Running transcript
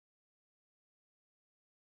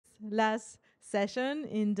last session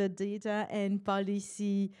in the data and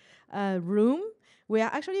policy room. We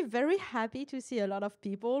are actually very happy to see a lot of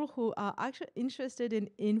people who are actually interested in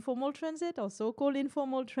informal transit or so-called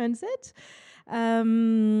informal transit.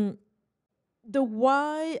 The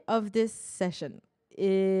why of this session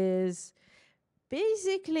is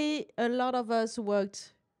basically a lot of us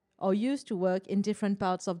worked or used to work in different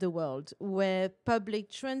parts of the world where public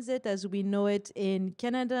transit as we know it in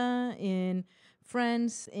Canada, in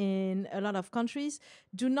France, in a lot of countries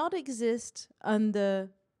do not exist under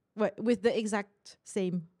with the exact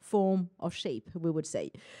same form or shape, we would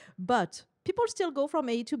say. But people still go from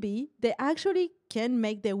A to B. They actually can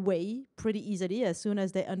make their way pretty easily as soon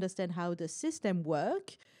as they understand how the system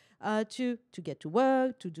works to get to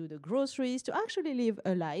work, to do the groceries, to actually live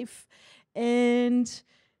a life. And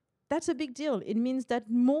that's a big deal. It means that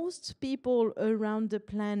most people around the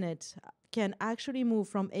planet can actually move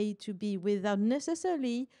from A to B without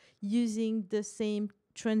necessarily using the same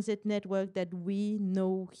transit network that we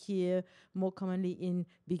know here more commonly in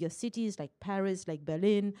bigger cities like Paris, like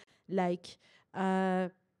Berlin, like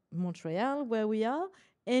Montreal, where we are.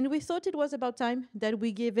 And we thought it was about time that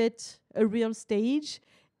we give it a real stage.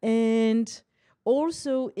 And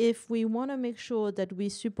also, if we want to make sure that we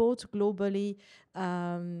support globally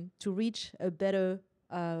to reach a better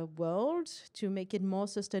world, to make it more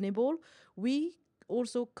sustainable, we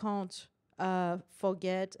also can't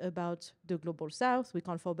forget about the global south. We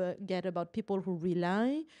can't forget about people who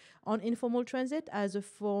rely on informal transit as a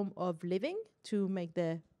form of living to make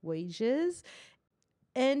their wages.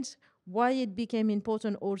 And why it became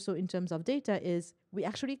important also in terms of data is we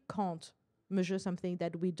actually can't measure something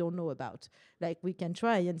that we don't know about. Like we can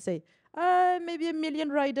try and say, maybe 1 million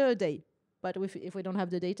rider a day. But if we don't have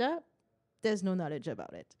the data, there's no knowledge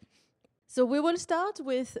about it. So we will start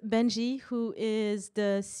with Benjie, who is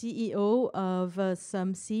the CEO of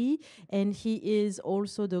SUMC, and he is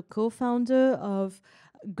also the co-founder of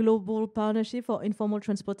Global Partnership for Informal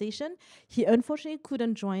Transportation. He unfortunately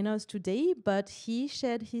couldn't join us today, but he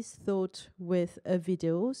shared his thought with a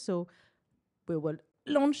video. So we will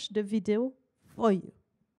launch the video for you.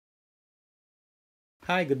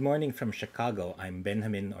 Hi, good morning from Chicago. I'm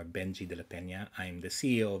Benjamin or Benjie de la Peña. I'm the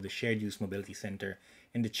CEO of the Shared Use Mobility Center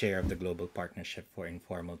and the chair of the Global Partnership for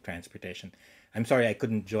Informal Transportation. I'm sorry I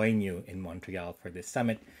couldn't join you in Montreal for this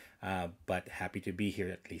summit, but happy to be here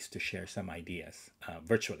at least to share some ideas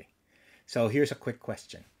virtually. So here's a quick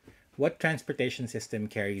question. What transportation system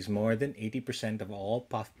carries more than 80% of all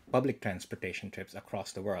public transportation trips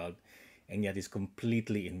across the world and yet is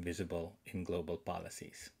completely invisible in global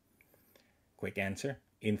policies? Quick answer,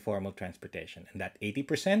 informal transportation. And that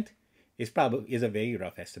 80% is a very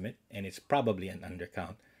rough estimate, and it's probably an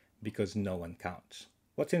undercount because no one counts.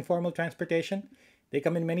 What's informal transportation? They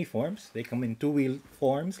come in many forms. They come in two-wheel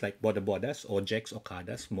forms like boda-bodas, ojeks,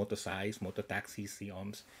 okadas, motocycles, mototaxis,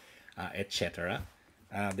 sioms, etc.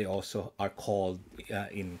 They also are called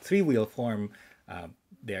in three-wheel form.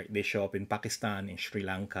 They show up in Pakistan, in Sri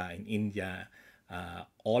Lanka, in India,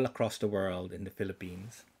 all across the world, in the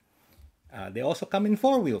Philippines. They also come in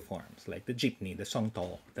four-wheel forms, like the jeepney, the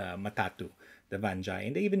Tu-Tho, the matatu, the Vanjie,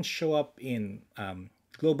 and they even show up in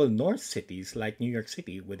global north cities like New York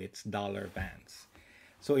City with its dollar vans.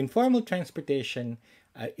 So informal transportation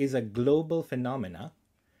is a global phenomena,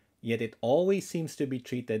 yet it always seems to be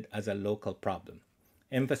treated as a local problem.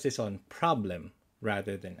 Emphasis on problem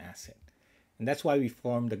rather than asset. And that's why we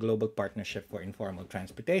formed the Global Partnership for Informal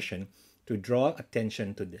Transportation to draw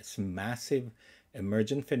attention to this massive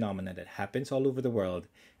emergent phenomena that happens all over the world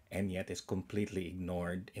and yet is completely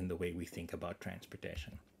ignored in the way we think about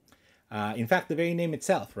transportation. In fact, the very name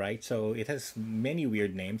itself, right? So it has many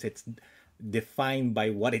weird names. It's defined by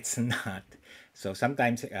what it's not. So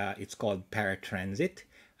sometimes it's called paratransit,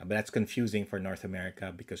 but that's confusing for North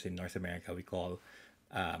America because in North America we call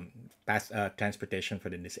transportation for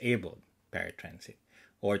the disabled paratransit.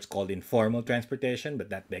 Or it's called informal transportation, but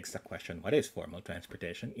that begs the question, what is formal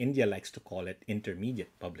transportation? India likes to call it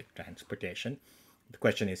intermediate public transportation. The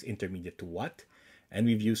question is intermediate to what? And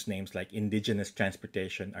we've used names like indigenous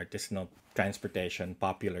transportation, artisanal transportation,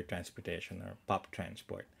 popular transportation, or pop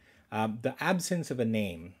transport. The absence of a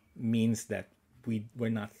name means that we're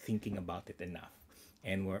not thinking about it enough,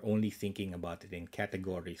 and we're only thinking about it in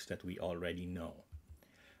categories that we already know.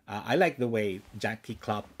 I like the way Jackie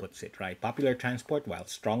Klopp puts it, right? Popular transport, while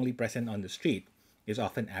strongly present on the street, is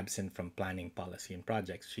often absent from planning policy and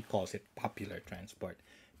projects. She calls it popular transport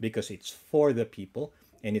because it's for the people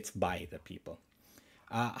and it's by the people.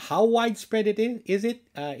 How widespread is it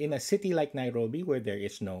in a city like Nairobi where there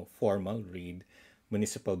is no formal, read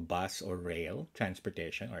municipal bus or rail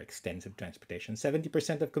transportation or extensive transportation.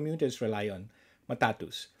 70% of commuters rely on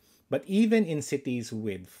matatus. But even in cities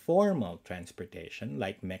with formal transportation,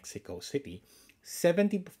 like Mexico City,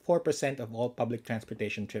 74% of all public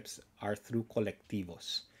transportation trips are through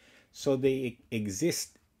colectivos. So they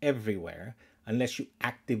exist everywhere unless you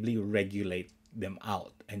actively regulate them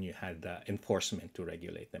out and you had the enforcement to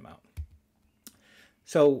regulate them out.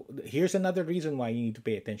 So here's another reason why you need to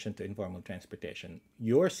pay attention to informal transportation.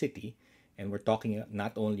 Your city, and we're talking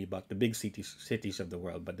not only about the big cities of the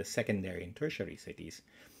world, but the secondary and tertiary cities,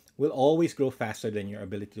 will always grow faster than your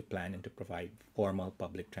ability to plan and to provide formal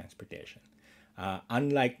public transportation.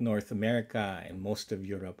 Unlike North America and most of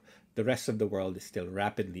Europe, the rest of the world is still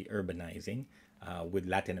rapidly urbanizing, with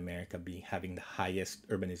Latin America having the highest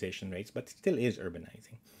urbanization rates, but still is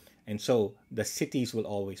urbanizing. And so the cities will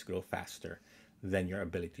always grow faster than your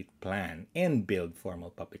ability to plan and build formal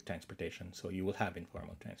public transportation. So you will have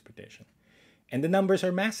informal transportation. And the numbers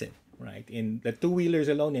are massive, right? In the two-wheelers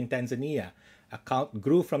alone in Tanzania, account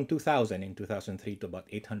grew from 2,000 in 2003 to about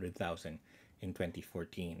 800,000 in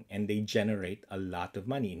 2014. And they generate a lot of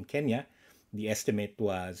money. In Kenya, the estimate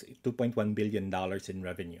was $2.1 billion in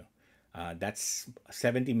revenue. That's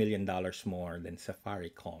 $70 million more than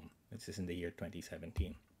Safaricom. This is in the year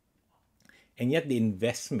 2017. And yet the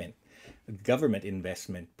government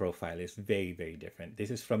investment profile is very, very different.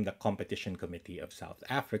 This is from the Competition Committee of South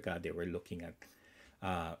Africa. They were looking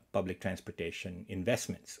at public transportation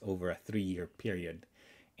investments over a 3-year period.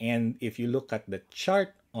 And if you look at the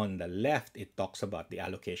chart on the left, it talks about the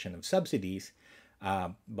allocation of subsidies.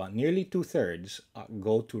 About nearly 2/3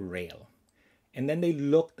 go to rail. And then they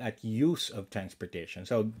looked at use of transportation.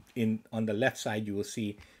 So on the left side, you will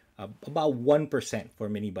see about 1% for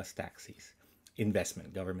minibus taxis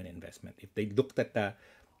investment, government investment. If they looked at the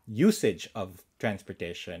usage of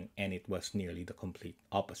transportation, and it was nearly the complete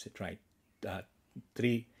opposite, right?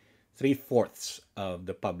 Three-fourths of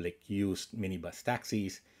the public used minibus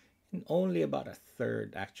taxis, and only about a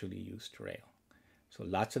third actually used rail. So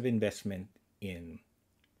lots of investment in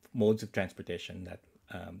modes of transportation that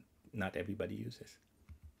not everybody uses.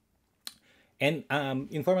 And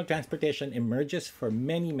informal transportation emerges for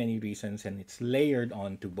many, many reasons, and it's layered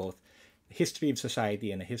onto both the history of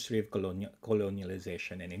society and a history of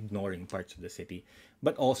colonialization and ignoring parts of the city,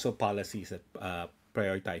 but also policies that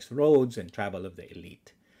prioritize roads and travel of the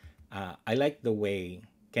elite. I like the way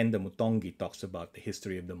Kenda Mutongi talks about the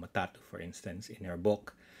history of the matatu, for instance, in her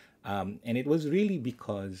book. And it was really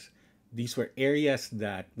because these were areas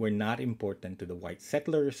that were not important to the white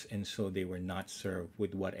settlers, and so they were not served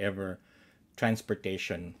with whatever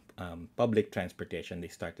transportation, public transportation they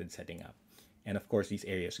started setting up. And of course, these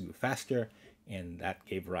areas grew faster, and that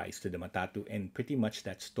gave rise to the matatu. And pretty much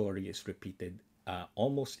that story is repeated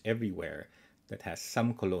almost everywhere that has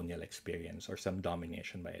some colonial experience or some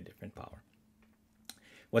domination by a different power.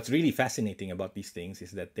 What's really fascinating about these things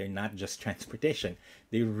is that they're not just transportation.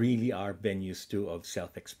 They really are venues too of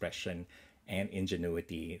self-expression and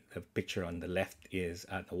ingenuity. The picture on the left is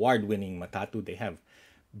an award-winning matatu. They have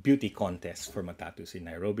beauty contests for matatus in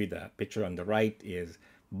Nairobi. The picture on the right is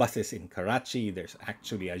buses in Karachi. There's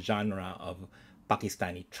actually a genre of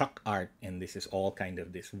Pakistani truck art, and this is all kind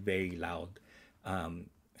of this very loud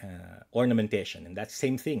ornamentation. And that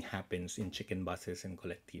same thing happens in chicken buses and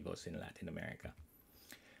colectivos in Latin America.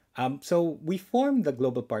 So we formed the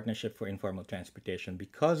Global Partnership for Informal Transportation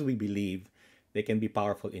because we believe they can be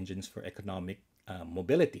powerful engines for economic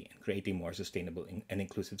mobility and creating more sustainable and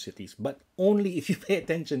inclusive cities, but only if you pay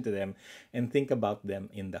attention to them and think about them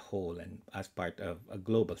in the whole and as part of a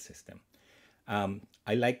global system.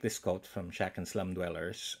 I like this quote from Shack and Slum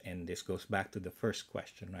Dwellers, and this goes back to the first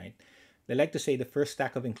question, right? They like to say the first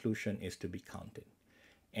stack of inclusion is to be counted.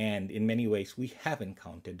 And in many ways, we haven't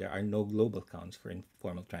counted. There are no global counts for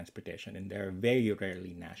informal transportation, and there are very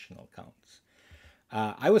rarely national counts.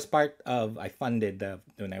 I funded,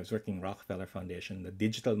 when I was working in Rockefeller Foundation, the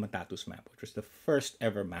Digital Matatus Map, which was the first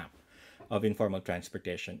ever map of informal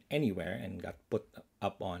transportation anywhere, and got put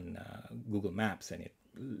up on Google Maps, and it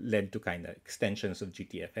led to kind of extensions of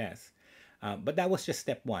GTFS. But that was just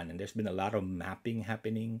step one, and there's been a lot of mapping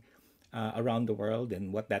happening around the world,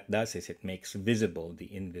 and what that does is it makes visible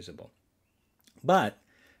the invisible. But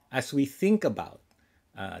as we think about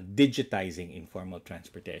digitizing informal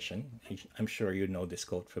transportation, I'm sure you know this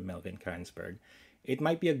quote from Melvin Kranzberg, it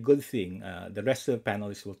might be a good thing. The rest of the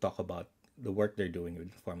panelists will talk about the work they're doing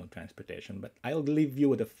with informal transportation, but I'll leave you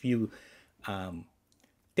with a few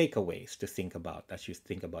takeaways to think about as you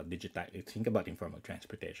think about informal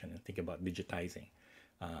transportation and think about digitizing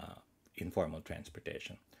informal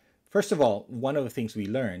transportation. First of all, one of the things we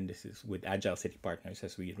learned, this is with Agile City Partners,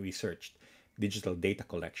 as we researched digital data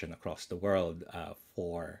collection across the world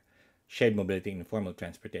for shared mobility and informal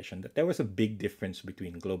transportation, that there was a big difference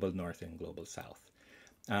between Global North and Global South.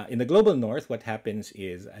 In the Global North, what happens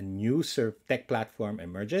is a new tech platform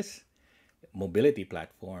emerges, mobility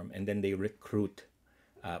platform, and then they recruit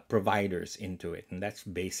providers into it. And that's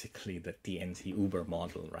basically the TNC Uber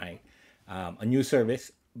model, right? A new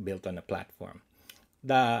service built on a platform.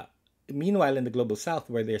 Meanwhile, in the Global South,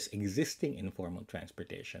 where there's existing informal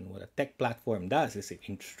transportation, what a tech platform does is it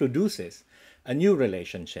introduces a new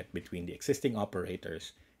relationship between the existing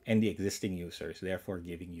operators and the existing users, therefore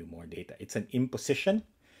giving you more data. It's an imposition.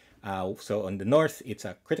 So on the north, it's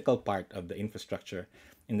a critical part of the infrastructure.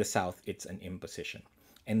 In the south, it's an imposition.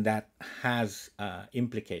 And that has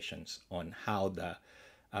implications on how the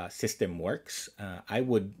system works. I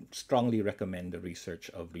would strongly recommend the research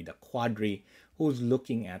of Rita Quadri, who's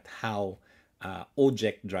looking at how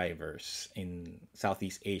OJEC drivers in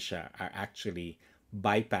Southeast Asia are actually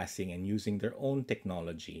bypassing and using their own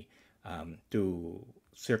technology to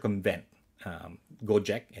circumvent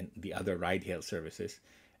Gojek and the other ride-hail services.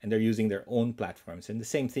 And they're using their own platforms. And the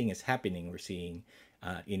same thing is happening, we're seeing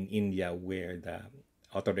in India, where the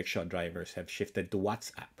auto rickshaw drivers have shifted to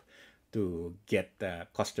WhatsApp to get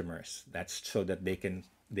customers. That's so that they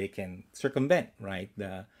can circumvent, right,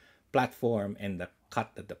 the platform and the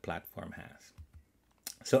cut that the platform has.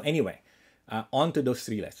 So anyway, on to those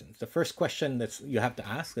three lessons. The first question that you have to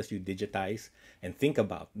ask as you digitize and think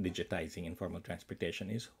about digitizing informal transportation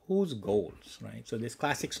is whose goals, right? So this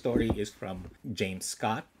classic story is from James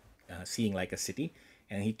Scott, Seeing Like a City,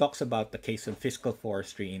 and he talks about the case of fiscal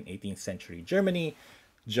forestry in 18th century Germany.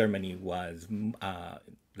 Germany was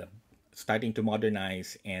starting to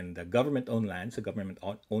modernize, and the government-owned lands, the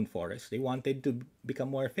government-owned forests, they wanted to become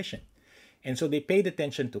more efficient. And so they paid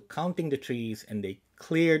attention to counting the trees, and they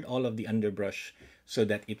cleared all of the underbrush so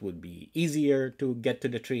that it would be easier to get to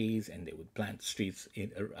the trees, and they would plant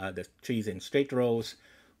the trees in straight rows.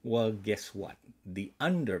 Well, guess what? The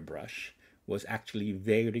underbrush was actually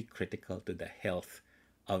very critical to the health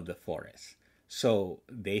of the forest. So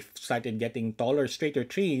they started getting taller, straighter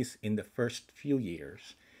trees in the first few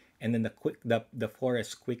years. And then the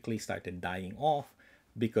forest quickly started dying off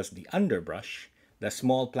because the underbrush, the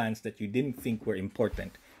small plants that you didn't think were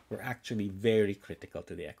important, were actually very critical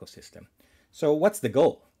to the ecosystem. So what's the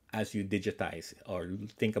goal as you digitize or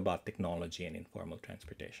think about technology and informal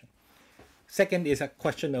transportation? Second is a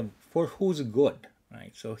question of for whose good,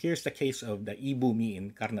 right? So here's the case of the e-Boomi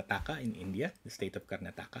in Karnataka in India, the state of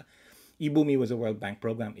Karnataka. e-Boomi was a World Bank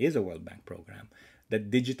program, is a World Bank program that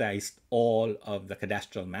digitized all of the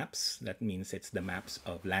cadastral maps. That means it's the maps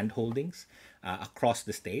of land holdings across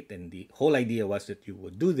the state. And the whole idea was that you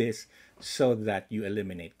would do this so that you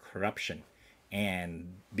eliminate corruption.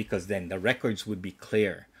 And because then the records would be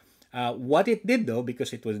clear. What it did though,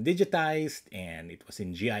 because it was digitized and it was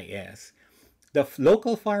in GIS, the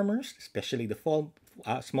local farmers, especially the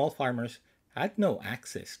small farmers, had no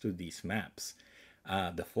access to these maps.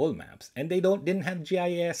 The full maps, and they didn't have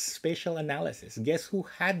GIS spatial analysis. Guess who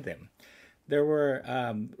had them? There were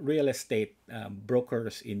real estate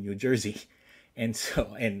brokers in New Jersey, and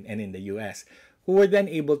in the U.S. who were then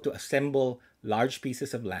able to assemble large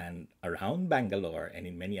pieces of land around Bangalore and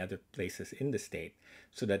in many other places in the state,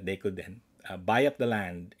 so that they could then buy up the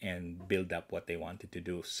land and build up what they wanted to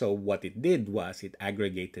do. So what it did was it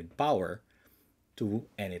aggregated power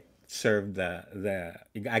and it served the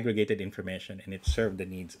aggregated information, and it served the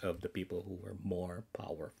needs of the people who were more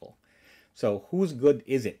powerful. So whose good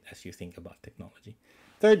is it as you think about technology?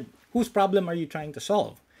 Third, whose problem are you trying to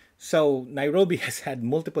solve? So Nairobi has had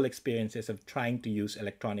multiple experiences of trying to use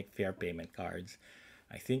electronic fare payment cards.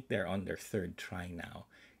 I think they're on their third try now.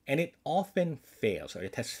 And it often fails, or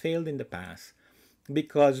it has failed in the past,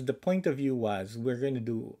 because the point of view was we're going to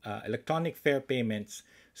do electronic fare payments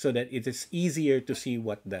so that it is easier to see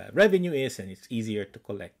what the revenue is and it's easier to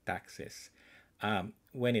collect taxes.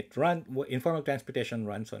 When informal transportation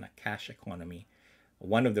runs on a cash economy,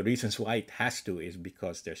 one of the reasons why it has to is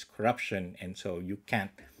because there's corruption, and so you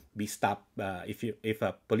can't be stopped. If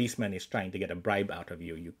a policeman is trying to get a bribe out of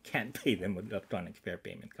you, you can't pay them with electronic fare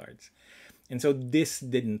payment cards. And so this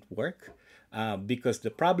didn't work because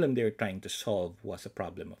the problem they were trying to solve was a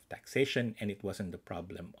problem of taxation, and it wasn't the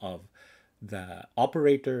problem of the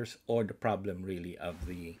operators or the problem really of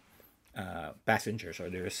the passengers, or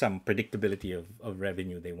there is some predictability of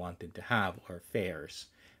revenue they wanted to have or fares,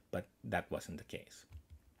 but that wasn't the case.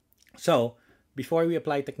 So before we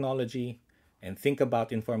apply technology and think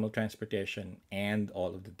about informal transportation and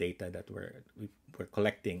all of the data that we're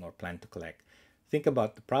collecting or plan to collect, think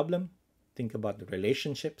about the problem, think about the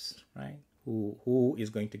relationships, right? Who is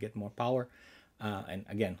going to get more power, and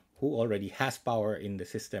again, who already has power in the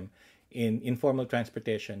system. In informal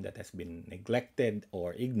transportation that has been neglected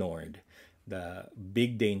or ignored, the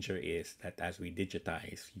big danger is that as we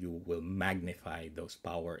digitize, you will magnify those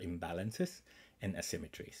power imbalances and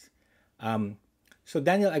asymmetries. So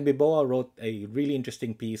Daniel Agbiboa wrote a really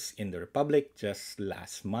interesting piece in the Republic just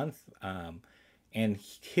last month, and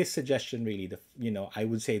his suggestion really, I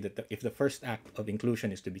would say that if the first act of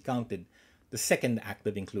inclusion is to be counted, the second act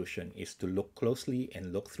of inclusion is to look closely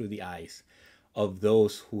and look through the eyes of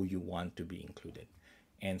those who you want to be included.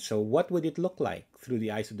 And so what would it look like through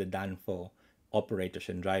the eyes of the DANFO operators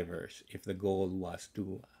and drivers if the goal was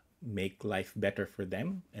to make life better for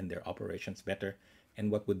them and their operations better?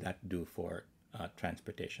 And what would that do for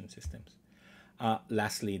transportation systems?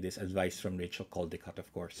 Lastly, this advice from Rachel Caldicott,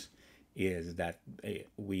 of course, is that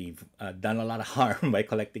we've done a lot of harm by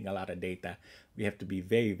collecting a lot of data. We have to be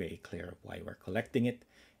very, very clear of why we're collecting it,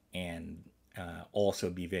 and also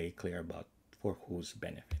be very clear about for whose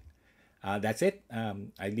benefit. That's it.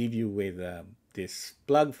 I leave you with this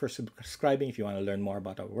plug for subscribing if you want to learn more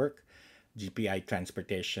about our work. GPI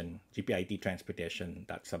Transportation,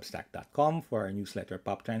 gpittransportation.substack.com for our newsletter,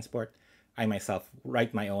 Pop Transport. I myself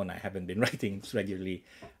write my own. I haven't been writing regularly.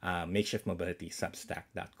 Makeshift Mobility,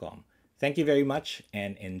 substack.com. Thank you very much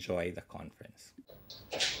and enjoy the conference.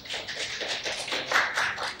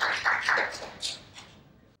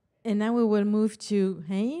 And now we will move to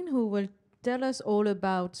Hein, who will tell us all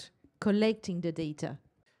about collecting the data.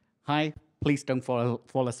 Hi, please don't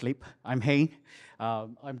fall asleep. I'm Hein.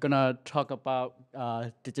 I'm going to talk about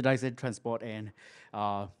digitizing transport in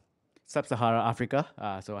Sub-Saharan Africa.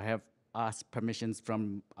 So I have asked permissions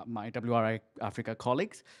from my WRI Africa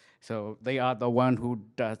colleagues. So they are the one who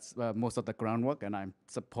does most of the groundwork, and I'm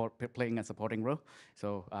playing a supporting role.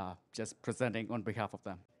 So just presenting on behalf of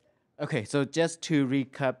them. Okay, so just to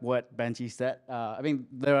recap what Benjie said, I mean,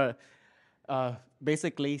 there are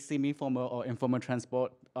basically semi-formal or informal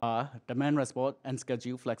transport, demand response and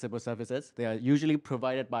schedule flexible services. They are usually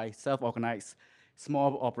provided by self-organized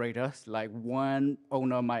small operators. Like one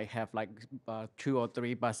owner might have like 2 or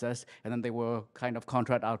 3 buses, and then they will kind of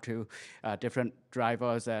contract out to different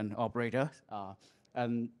drivers and operators.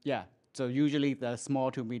 And yeah, so usually the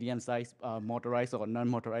small to medium-sized motorized or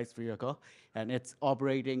non-motorized vehicle, and it's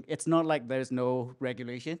operating. It's not like there's no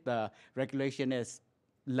regulation. The regulation is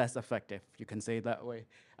less effective, you can say it that way.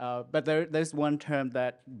 But there's one term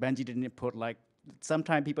that Benjie didn't put, like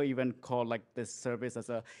sometimes people even call like this service as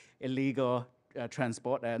a illegal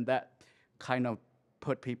transport, and that kind of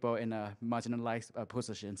put people in a marginalized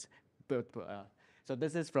positions. So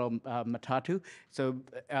this is from Matatu. So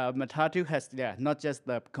Matatu has, not just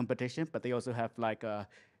the competition, but they also have like a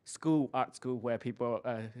art school where people,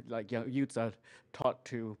 like young youths are taught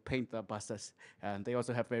to paint the buses. And they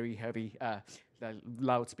also have very heavy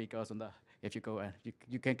loudspeakers on the, if you go and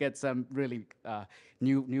you can get some really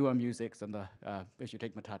newer musics on the, if you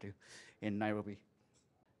take Matatu in Nairobi.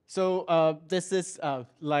 So this is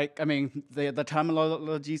like, I mean, the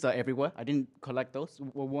terminologies are everywhere. I didn't collect those.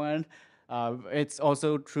 One, it's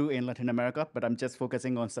also true in Latin America, but I'm just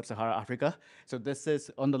focusing on Sub-Saharan Africa. So this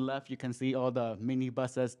is, on the left, you can see all the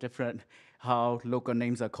minibuses, different how local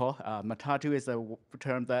names are called. Matatu is a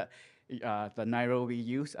term that the Nairobi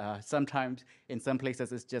use. Sometimes in some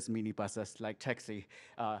places it's just minibuses like taxi.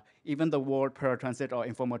 Even the word paratransit or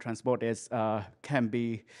informal transport is can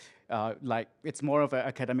be like, it's more of an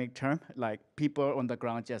academic term. Like people on the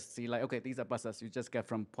ground just see like, okay, these are buses. You just get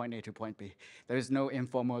from point A to point B. There is no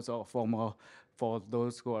informals or formal for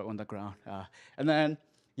those who are on the ground. And then,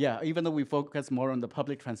 yeah, even though we focus more on the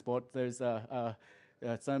public transport, there's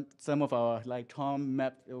some of our, like Tom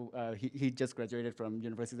mapped, he just graduated from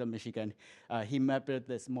University of Michigan. He mapped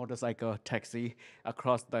this motorcycle taxi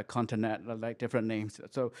across the continent, like different names.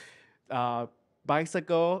 So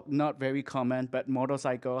bicycle, not very common, but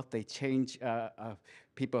motorcycle, they change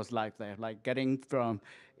people's life there. Like getting from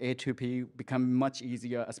A to B become much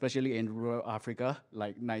easier, especially in rural Africa,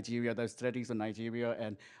 like Nigeria. There's studies in Nigeria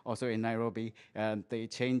and also in Nairobi, and they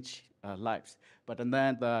change lives. But and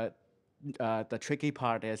then the tricky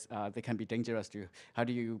part is they can be dangerous too. How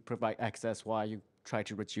do you provide access while you try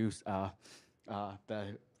to reduce the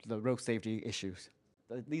road safety issues?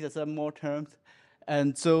 These are some more terms.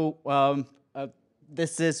 And so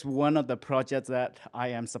this is one of the projects that I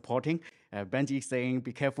am supporting. Benjie saying,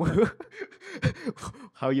 be careful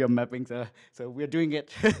how you're mapping. So we're doing it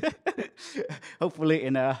hopefully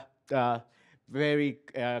in a very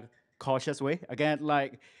cautious way. Again,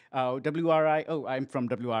 like WRI, I'm from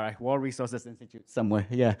WRI, War Resources Institute somewhere,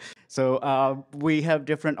 yeah. So we have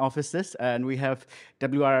different offices, and we have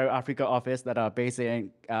WRI Africa office that are based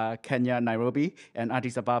in Kenya, Nairobi, and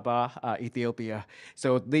Addis Ababa, Ethiopia.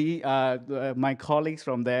 So my colleagues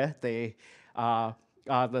from there, they are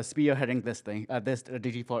the spearheading this thing, this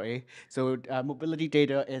DT4A. So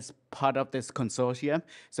MobilityData is part of this consortium.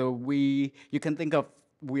 So you can think of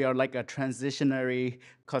we are like a transitionary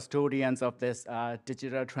custodians of this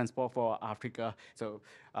digital transport for Africa. So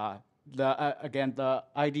again, the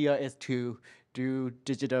idea is to do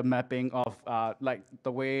digital mapping of like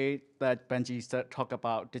the way that Benjie talked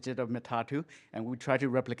about digital metatu, and we try to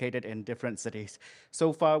replicate it in different cities.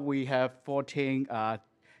 So far, we have 14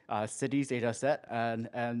 cities data set,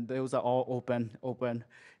 and those are all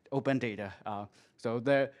open data. So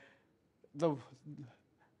the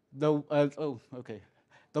okay.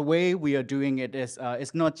 The way we are doing it is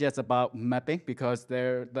it's not just about mapping, because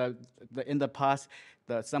in the past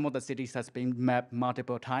some of the cities has been mapped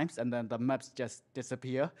multiple times, and then the maps just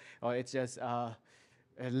disappear, or it's just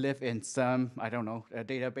live in some, I don't know, a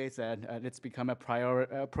database, and it's become a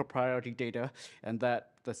proprietary data, and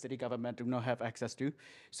that the city government do not have access to.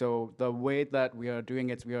 So the way that we are doing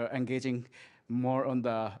it, we are engaging more on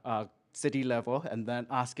the city level, and then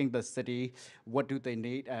asking the city what do they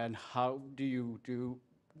need, and how do you do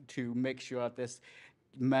to make sure this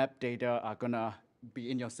map data are gonna be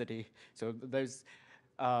in your city. So there's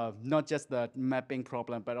not just the mapping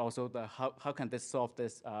problem, but also the how can this solve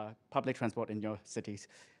this public transport in your cities.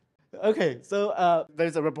 Okay, so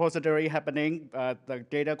there's a repository happening. The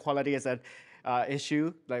data quality is an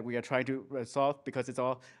issue that we are trying to solve, because it's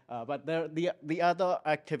all. But the other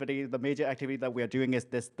activity, the major activity that we are doing is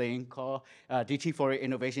this thing called DT4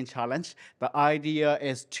 Innovation Challenge. The idea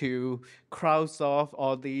is to crowdsource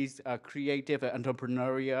all these creative and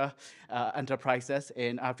entrepreneurial enterprises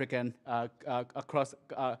in African across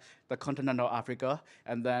the continental Africa,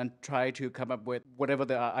 and then try to come up with whatever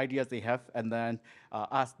the ideas they have, and then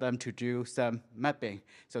ask them to do some mapping.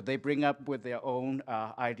 So they bring up with their own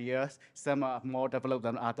ideas. Some are more developed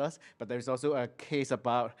than others, but there's also a case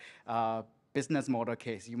about business model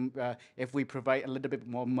case. If we provide a little bit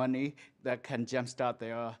more money, that can jumpstart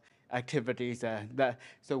their activities.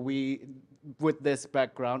 So with this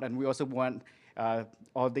background, and we also want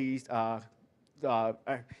all these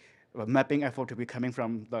mapping effort to be coming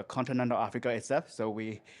from the continental Africa itself. So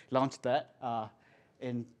we launched that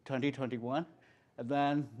in 2021. And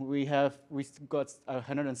then we got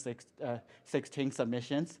 116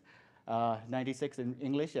 submissions, 96 in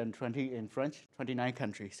English and 20 in French, 29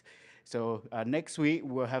 countries. So next week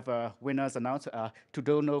we'll have winners announced.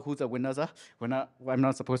 Tu-Tho know who the winners are. I'm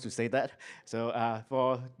not supposed to say that. So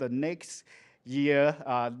for the next year,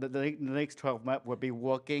 the next 12 months, we'll be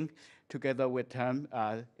working together with them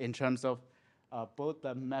in terms of both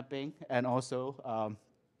the mapping and also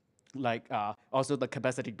also the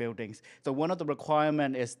capacity buildings. So one of the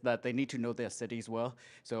requirements is that they need to know their cities well,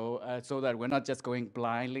 so that we're not just going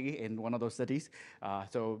blindly in one of those cities.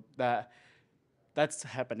 So that's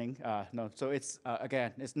happening. So it's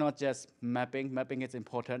again, it's not just mapping. Mapping is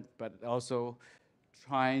important, but also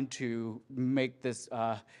trying to make this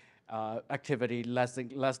activity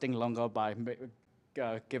lasting longer by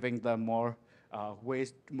giving them more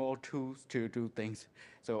ways, more tools to do things.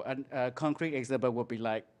 So a concrete example would be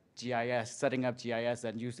like GIS, setting up GIS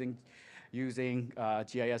and using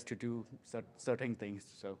GIS to do certain things.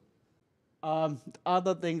 So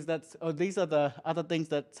other things these are the other things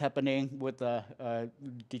that's happening with the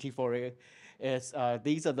DT4A is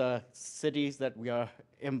these are the cities that we are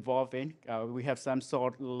involved in. We have some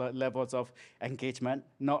sort levels of engagement.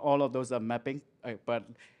 Not all of those are mapping, but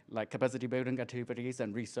like capacity building activities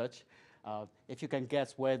and research. If you can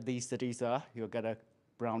guess where these cities are, you'll get a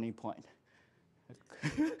brownie point.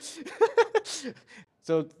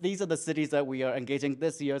 So these are the cities that we are engaging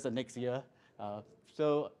this year and next year.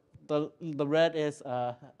 So the red is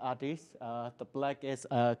Addis, the black is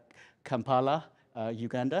Kampala,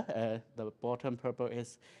 Uganda. The bottom purple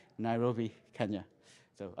is Nairobi, Kenya.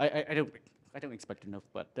 So I don't expect to know,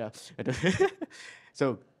 but I don't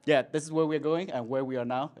so yeah, this is where we're going and where we are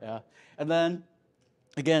now. And then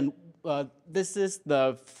again, this is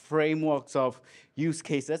the frameworks of use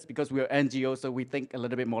cases, because we are NGO, so we think a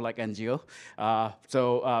little bit more like NGO.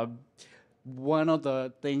 One of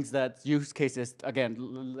the things that use cases, again,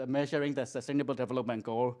 measuring the sustainable development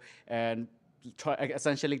goal and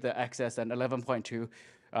essentially the access and 11.2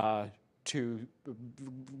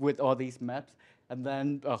 with all these maps. And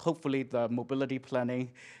then hopefully the mobility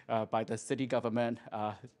planning by the city government,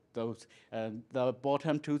 the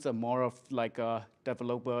bottom two are more of like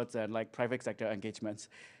developers and like private sector engagements.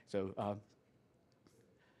 So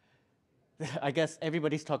I guess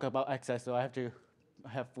everybody's talking about access, so I have to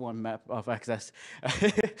have one map of access.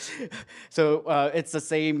 So it's the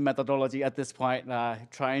same methodology at this point,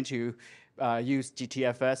 trying to use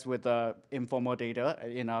GTFS with informal data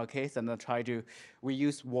in our case, and then we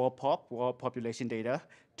use world population data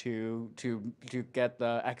to get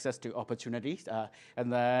the access to opportunities.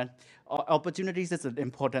 And then opportunities is an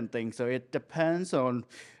important thing. So it depends on,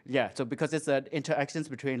 so because it's interactions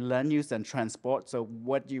between land use and transport. So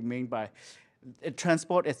what do you mean by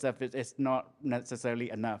transport itself is not necessarily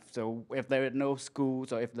enough. So if there are no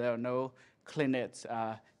schools or if there are no clinics,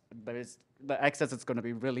 the access is going to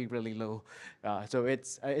be really, really low. So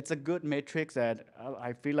it's a good matrix, and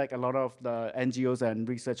I feel like a lot of the NGOs and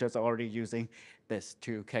researchers are already using this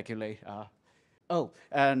to calculate. Oh,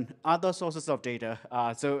 and other sources of data.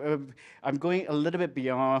 I'm going a little bit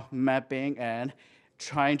beyond mapping and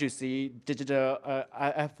trying to see digital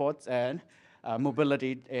efforts and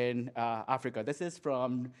mobility in Africa. This is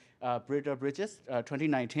from Bridges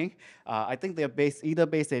 2019. I think they're either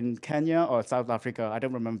based in Kenya or South Africa. I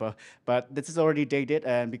don't remember, but this is already dated,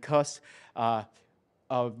 and because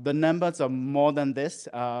the numbers are more than this,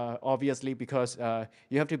 obviously, because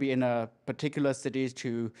you have to be in a particular city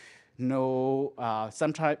to know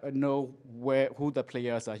who the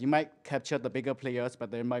players are. You might capture the bigger players,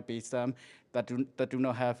 but there might be some that do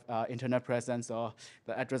not have internet presence, or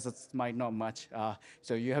the addresses might not match.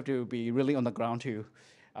 So you have to be really on the ground to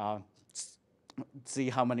see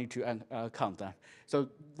how many to count them. So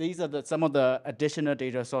these are some of the additional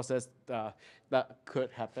data sources that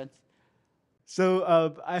could happen. So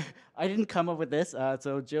I didn't come up with this.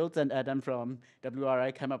 So Jules and Adam from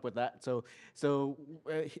WRI came up with that.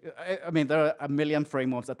 I mean, there are a million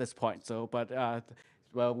frameworks at this point.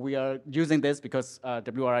 Well, we are using this because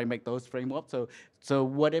WRI make those frameworks. So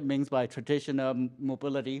what it means by traditional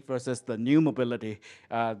mobility versus the new mobility.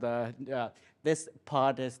 This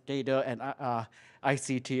part is data, and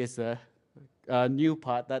ICT is a new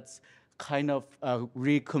part that's kind of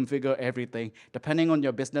reconfigure everything. Depending on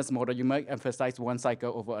your business model, you might emphasize one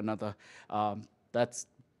cycle over another.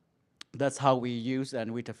 That's how we use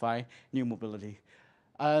and we define new mobility.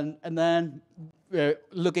 And then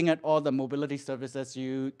looking at all the mobility services,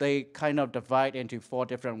 they kind of divide into 4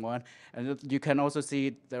 different ones. And you can also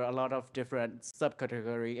see there are a lot of different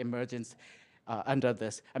subcategory emergence under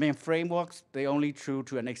this. I mean, frameworks, they only true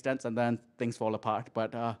to an extent, and then things fall apart.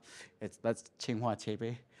 But that's Tsinghua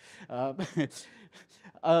Chebe.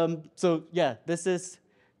 This is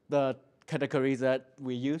the categories that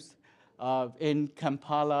we use. In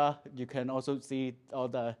Kampala, you can also see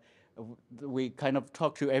we kind of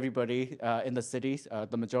talk to everybody in the cities,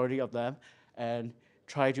 the majority of them, and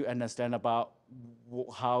try to understand about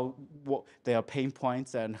what their pain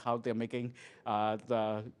points and how they're making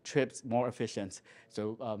the trips more efficient.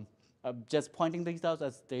 So I'm just pointing these out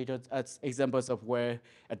as examples of where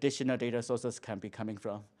additional data sources can be coming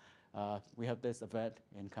from. We have this event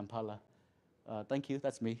in Kampala. Thank you,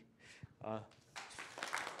 that's me.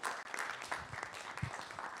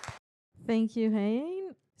 Thank you,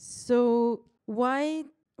 Hein. So why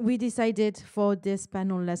we decided for this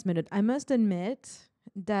panel last minute? I must admit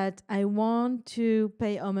that I want to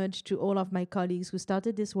pay homage to all of my colleagues who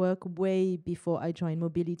started this work way before I joined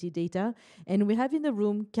MobilityData. And we have in the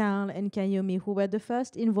room Carl and Kayomi, who were the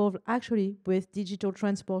first involved actually with digital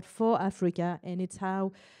transport for Africa. And it's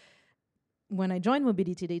how, when I joined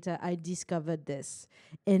MobilityData, I discovered this.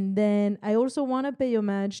 And then I also want to pay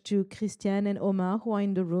homage to Christian and Omar, who are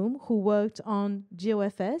in the room, who worked on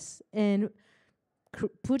GTFS and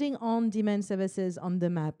putting on-demand services on the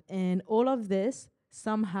map. And all of this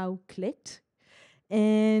somehow clicked.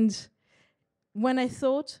 And when I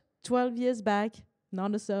thought 12 years back,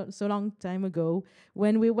 not so long time ago,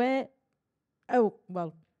 when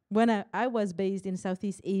I was based in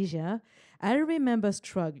Southeast Asia, I remember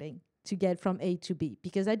struggling to get from A to B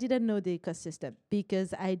because I didn't know the ecosystem,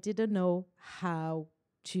 because I didn't know how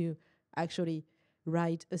to actually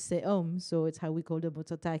ride a Seom, so it's how we call the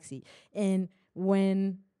motor taxi. And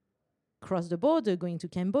when cross the border, going to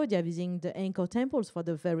Cambodia, visiting the Angkor temples for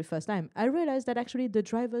the very first time, I realized that actually the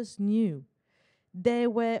drivers knew. They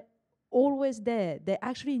were always there. They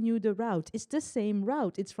actually knew the route. It's the same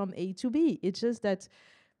route. It's from A to B. It's just that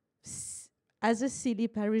as a silly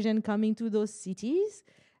Parisian coming to those cities,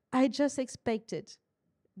 I just expected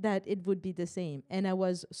that it would be the same. And I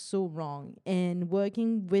was so wrong. And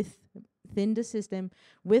working within the system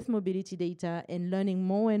with MobilityData and learning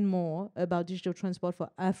more and more about digital transport for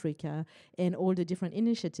Africa and all the different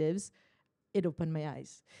initiatives, it opened my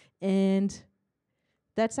eyes. And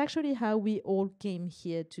that's actually how we all came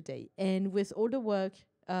here today. And with all the work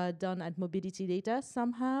done at MobilityData,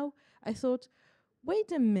 somehow I thought,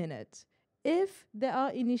 wait a minute. If there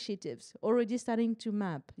are initiatives already starting to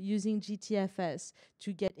map using GTFS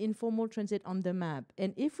to get informal transit on the map,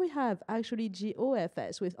 and if we have actually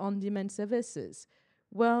GOFS with on-demand services,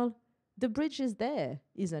 well, the bridge is there,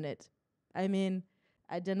 isn't it? I mean,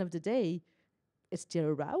 at the end of the day, it's still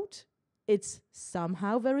a route. It's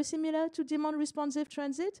somehow very similar to demand responsive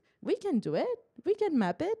transit. We can do it. We can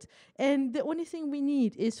map it. And the only thing we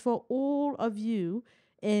need is for all of you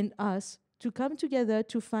and us to come together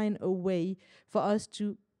to find a way for us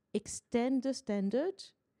to extend the standard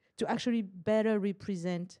to actually better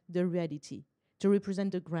represent the reality, to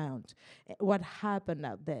represent the ground, what happened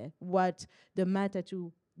out there, what the matter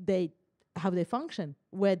to how they function,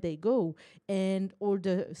 where they go, and all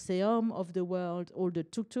the SEOM of the world, all the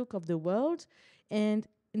Tu-Tho of the world. And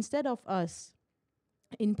instead of us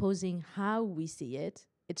imposing how we see it,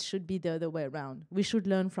 it should be the other way around. We should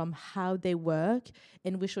learn from how they work,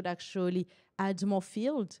 and we should actually add more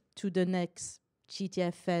field to the next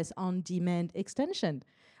GTFS on-demand extension.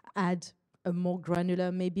 Add a more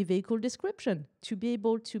granular, maybe vehicle description to be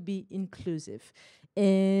able to be inclusive.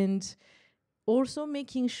 And also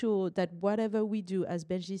making sure that whatever we do, as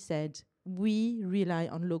Benjie said, we rely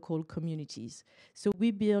on local communities. So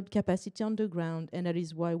we build capacity on the ground, and that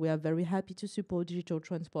is why we are very happy to support digital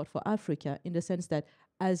transport for Africa, in the sense that,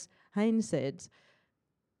 as Hein said,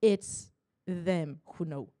 it's them who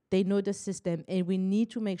know. They know the system, and we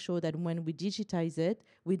need to make sure that when we digitize it,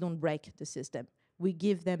 we don't break the system. We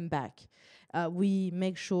give them back. We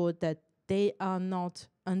make sure that they are not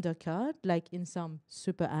undercut, like in some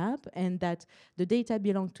super app, and that the data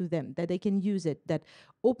belong to them, that they can use it, that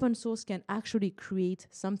open source can actually create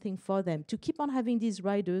something for them to keep on having these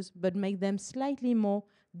riders, but make them slightly more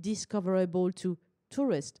discoverable to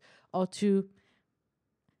tourists or to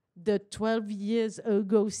the 12 years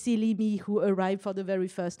ago silly me who arrived for the very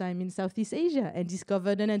first time in Southeast Asia and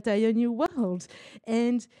discovered an entire new world.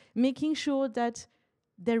 And making sure that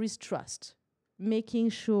there is trust, making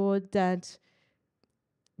sure that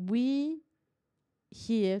we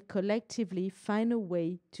here collectively find a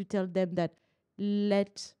way to tell them that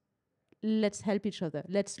let's help each other,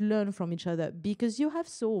 let's learn from each other, because you have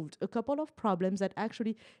solved a couple of problems that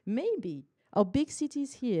actually maybe our big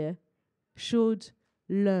cities here should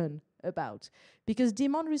learn about. Because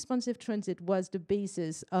demand responsive transit was the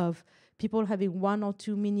basis of people having 1 or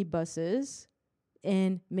 2 minibuses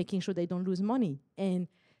and making sure they don't lose money. And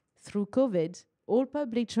through COVID, all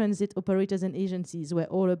public transit operators and agencies were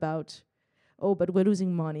all about, oh, but we're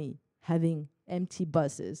losing money having empty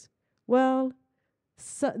buses. Well,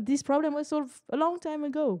 so this problem was solved a long time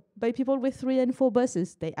ago by people with 3 and 4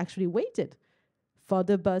 buses. They actually waited for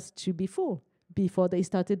the bus to be full before they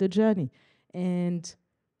started the journey. And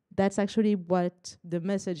that's actually what the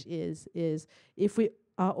message is if we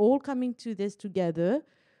are all coming to this together,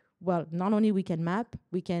 well, not only we can map,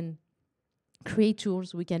 we can create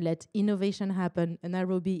tools, we can let innovation happen. And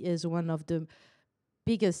Nairobi is one of the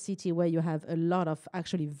biggest city where you have a lot of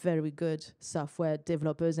actually very good software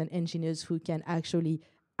developers and engineers who can actually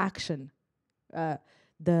action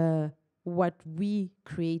what we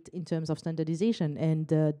create in terms of standardization. And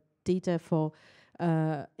the data for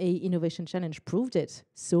a innovation challenge proved it.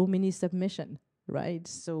 So many submission, right?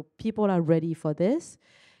 So people are ready for this.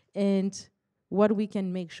 And what we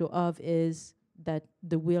can make sure of is that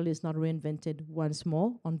the wheel is not reinvented once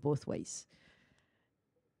more on both ways.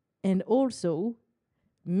 And also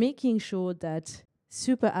making sure that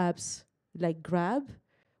super apps like Grab,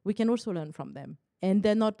 we can also learn from them. And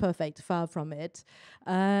they're not perfect, far from it.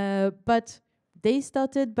 But they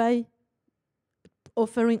started by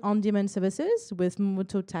offering on-demand services with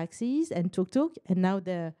moto taxis and tuk-tuk, and now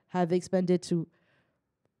they have expanded to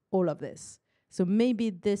all of this. So maybe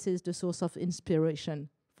this is the source of inspiration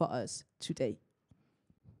for us today.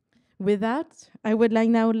 With that, I would like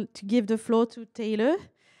now to give the floor to Taylor.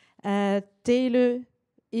 Taylor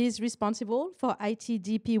is responsible for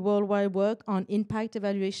ITDP worldwide work on impact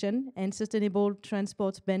evaluation and sustainable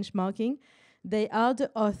transport benchmarking. They are the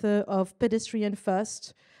author of Pedestrian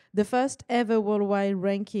First, the first ever worldwide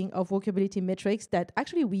ranking of walkability metrics that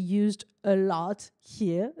actually we used a lot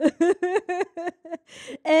here.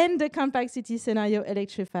 And the Compact City Scenario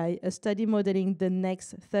Electrify, a study modeling the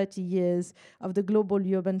next 30 years of the global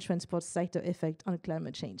urban transport sector effect on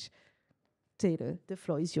climate change. Taylor, the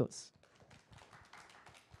floor is yours.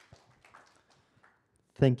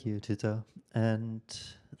 Thank you, Tu-Tho. And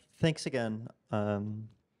thanks again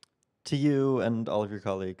to you and all of your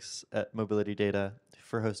colleagues at MobilityData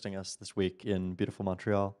for hosting us this week in beautiful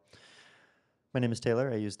Montreal. My name is Taylor.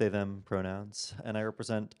 I use they, them pronouns, and I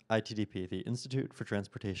represent ITDP, the Institute for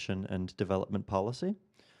Transportation and Development Policy,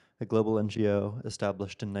 a global NGO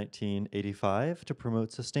established in 1985 to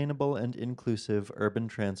promote sustainable and inclusive urban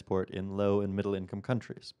transport in low and middle income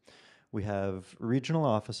countries. We have regional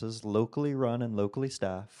offices, locally run and locally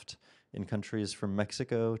staffed, in countries from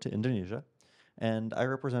Mexico to Indonesia, and I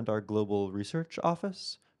represent our global research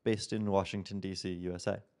office based in Washington, D.C.,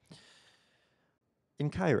 USA. In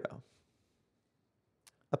Cairo,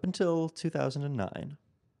 up until 2009,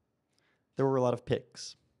 there were a lot of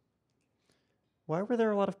pigs. Why were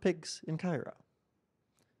there a lot of pigs in Cairo?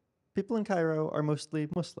 People in Cairo are mostly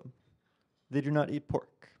Muslim. They do not eat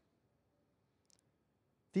pork.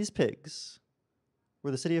 These pigs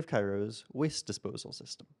were the city of Cairo's waste disposal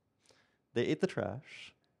system. They ate the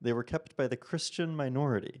trash. They were kept by the Christian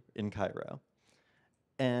minority in Cairo.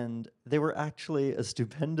 And they were actually a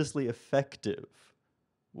stupendously effective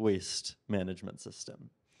waste management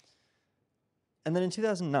system. And then in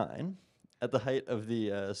 2009, at the height of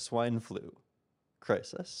the swine flu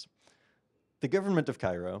crisis, the government of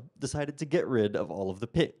Cairo decided to get rid of all of the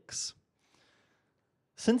pigs.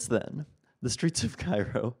 Since then, the streets of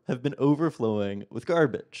Cairo have been overflowing with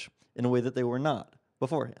garbage in a way that they were not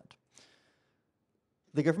beforehand.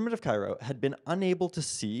 The government of Cairo had been unable to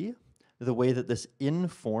see the way that this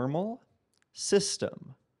informal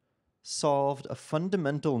system solved a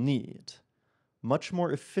fundamental need much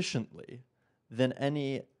more efficiently than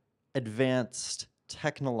any advanced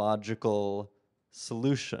technological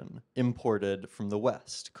solution imported from the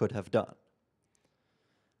West could have done.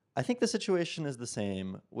 I think the situation is the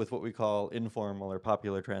same with what we call informal or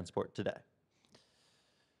popular transport today.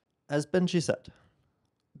 As Benjie said,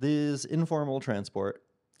 this informal transport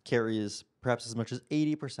carries perhaps as much as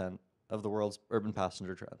 80% of the world's urban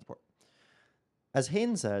passenger transport. As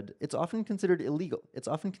Hein said, it's often considered illegal. It's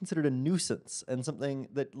often considered a nuisance and something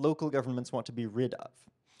that local governments want to be rid of.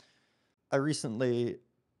 I recently,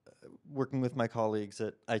 working with my colleagues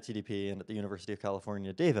at ITDP and at the University of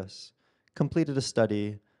California, Davis, completed a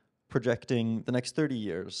study projecting the next 30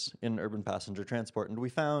 years in urban passenger transport, and we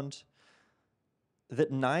found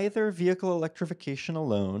that neither vehicle electrification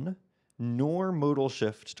alone nor modal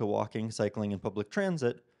shift to walking, cycling, and public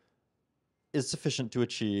transit is sufficient to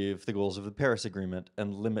achieve the goals of the Paris Agreement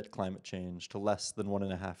and limit climate change to less than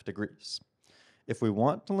 1.5 degrees. If we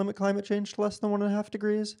want to limit climate change to less than 1.5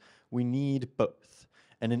 degrees, we need both.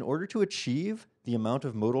 And in order to achieve the amount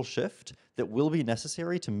of modal shift that will be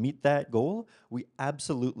necessary to meet that goal, we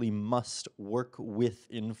absolutely must work with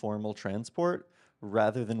informal transport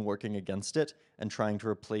rather than working against it and trying to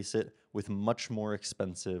replace it with much more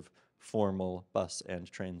expensive formal bus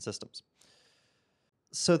and train systems.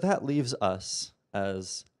 So that leaves us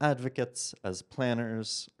as advocates, as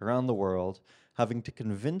planners around the world, having to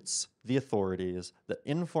convince the authorities that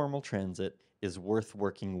informal transit is worth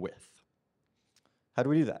working with. How do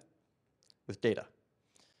we do that? With data.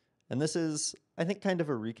 And this is, I think, kind of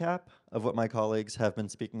a recap of what my colleagues have been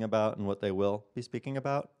speaking about and what they will be speaking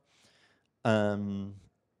about.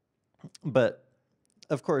 But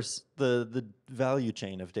of course, the value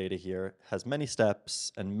chain of data here has many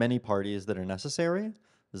steps and many parties that are necessary.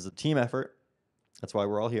 This is a team effort. That's why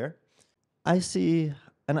we're all here. I see,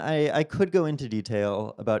 and I could go into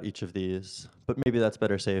detail about each of these, but maybe that's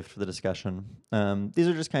better saved for the discussion. These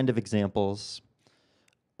are just kind of examples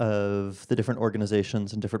of the different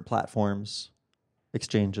organizations and different platforms,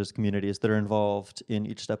 exchanges, communities that are involved in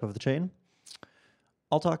each step of the chain.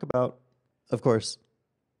 I'll talk about, of course,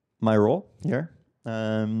 my role here.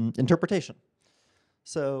 Interpretation.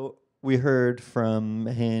 So we heard from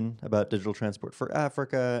Hein about Digital Transport for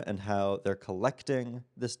Africa and how they're collecting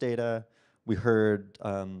this data. We heard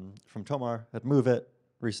from Tomar at Move It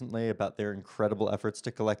recently about their incredible efforts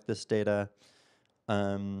to collect this data.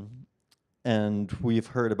 And we've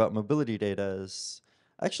heard about MobilityData's,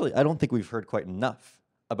 actually, I don't think we've heard quite enough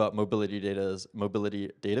about MobilityData's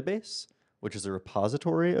mobility database, which is a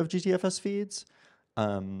repository of GTFS feeds.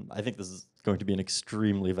 I think this is going to be an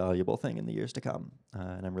extremely valuable thing in the years to come,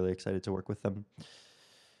 and I'm really excited to work with them.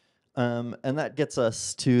 And that gets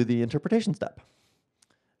us to the interpretation step.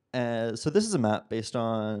 So this is a map based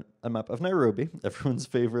on a map of Nairobi, everyone's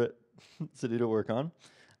favorite city to work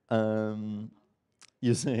on,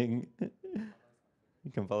 using,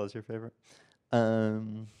 Kampala's your favorite,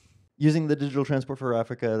 using the Digital Transport for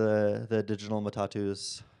Africa, the Digital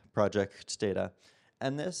Matatu's project data.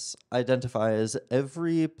 And this identifies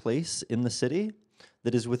every place in the city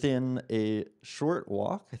that is within a short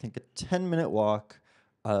walk, I think a 10-minute walk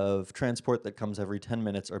of transport that comes every 10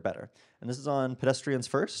 minutes or better. And this is on pedestrians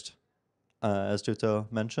first, As Tu-Tho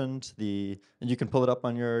mentioned, and you can pull it up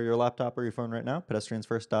on your laptop or your phone right now,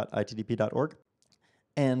 pedestriansfirst.itdp.org.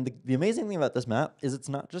 And the amazing thing about this map is it's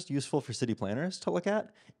not just useful for city planners to look at,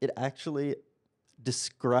 it actually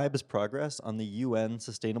describes progress on the UN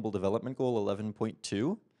Sustainable Development Goal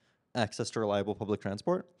 11.2, access to reliable public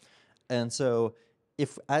transport. And so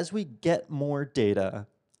as we get more data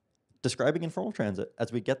describing informal transit,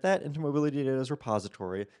 as we get that into MobilityData's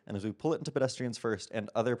repository, and as we pull it into Pedestrians First and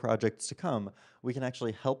other projects to come, we can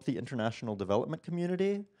actually help the international development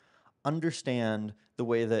community understand the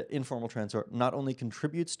way that informal transport not only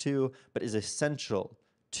contributes to, but is essential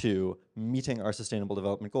to meeting our sustainable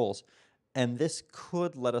development goals. And this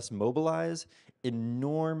could let us mobilize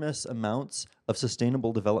enormous amounts of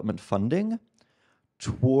sustainable development funding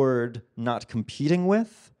toward not competing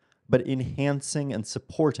with, but enhancing and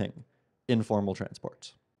supporting informal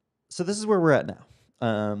transport. So this is where we're at now.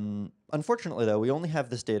 Unfortunately, though, we only have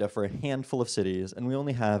this data for a handful of cities, and we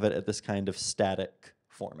only have it at this kind of static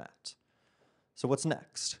format. So what's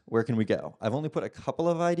next? Where can we go? I've only put a couple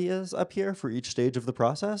of ideas up here for each stage of the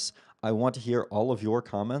process. I want to hear all of your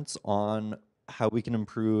comments on how we can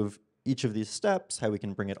improve each of these steps, how we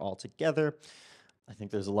can bring it all together. I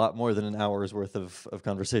think there's a lot more than an hour's worth of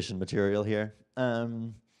conversation material here.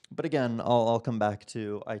 But again, I'll come back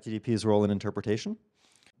to ITDP's role in interpretation.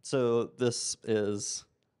 So this is,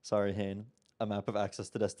 sorry, Hein, a map of access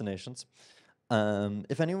to destinations.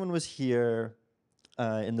 If anyone was here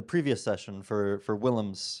in the previous session for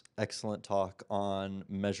Willem's excellent talk on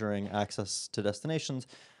measuring access to destinations,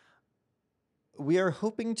 we are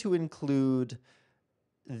hoping to include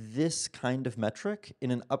this kind of metric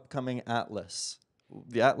in an upcoming atlas,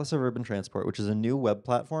 the Atlas of Urban Transport, which is a new web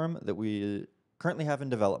platform that we currently have in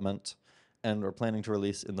development and we're planning to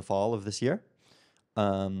release in the fall of this year.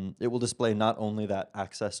 It will display not only that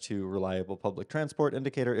access to reliable public transport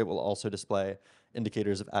indicator, it will also display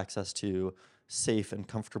indicators of access to safe and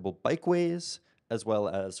comfortable bikeways, as well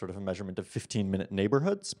as sort of a measurement of 15-minute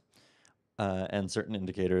neighborhoods, and certain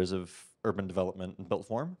indicators of urban development and built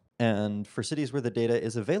form. And for cities where the data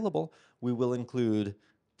is available, we will include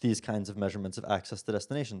these kinds of measurements of access to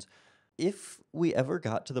destinations. If we ever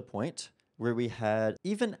got to the point where we had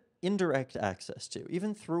even indirect access to,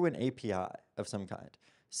 even through an API of some kind,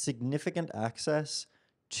 significant access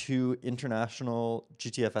to international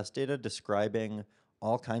GTFS data describing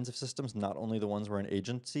all kinds of systems, not only the ones where an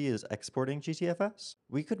agency is exporting GTFS,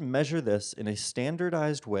 we could measure this in a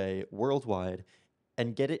standardized way worldwide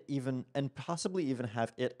and get it even, and possibly even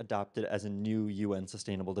have it adopted as a new UN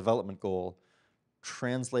Sustainable Development Goal,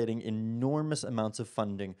 translating enormous amounts of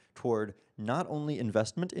funding toward not only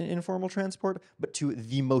investment in informal transport, but to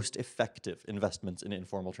the most effective investments in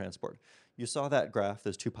informal transport. You saw that graph,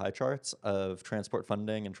 those two pie charts of transport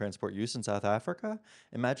funding and transport use in South Africa.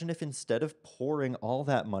 Imagine if instead of pouring all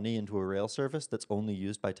that money into a rail service that's only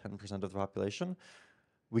used by 10% of the population,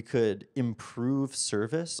 we could improve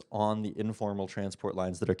service on the informal transport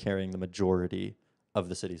lines that are carrying the majority of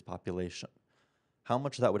the city's population. How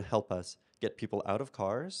much that would help us get people out of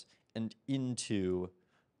cars and into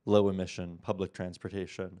low-emission public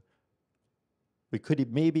transportation. We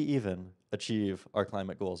could maybe even achieve our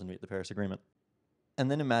climate goals and meet the Paris Agreement. And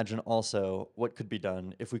then imagine also what could be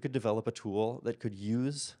done if we could develop a tool that could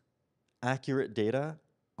use accurate data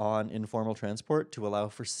on informal transport to allow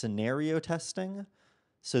for scenario testing,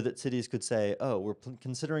 so that cities could say, oh, we're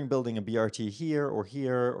considering building a BRT here,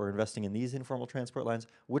 or investing in these informal transport lines.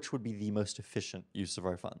 Which would be the most efficient use of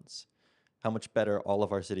our funds? How much better all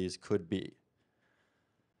of our cities could be.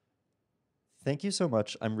 Thank you so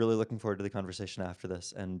much. I'm really looking forward to the conversation after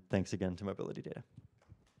this, and thanks again to MobilityData.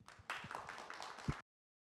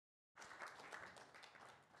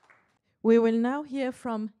 We will now hear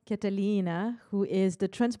from Catalina, who is the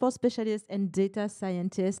transport specialist and data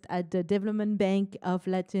scientist at the Development Bank of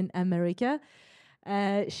Latin America.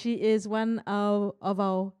 She is one of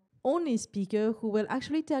our only speaker who will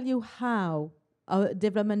actually tell you how our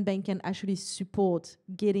development bank can actually support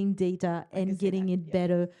getting data and getting it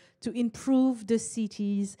better to improve the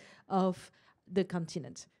cities of the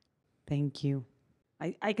continent. Thank you.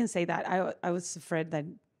 I can say that. I was afraid that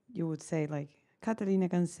you would say, like, Catalina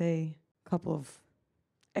can say a couple of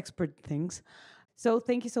expert things. So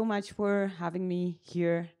thank you so much for having me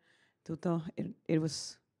here, Tu-Tho. It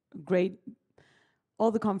was great,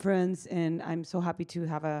 all the conference, and I'm so happy to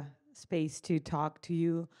have a space to talk to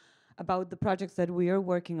you about the projects that we are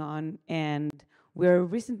working on. And we're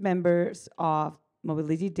recent members of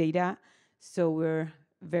MobilityData, so we're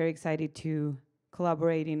very excited to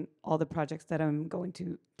collaborate in all the projects that I'm going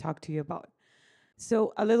to talk to you about.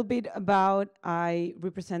 So a little bit about, I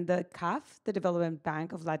represent the CAF, the Development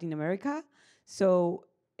Bank of Latin America. So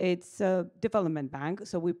it's a development bank.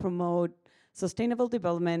 So we promote sustainable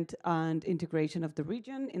development and integration of the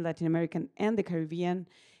region in Latin America and the Caribbean.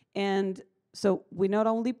 And so we not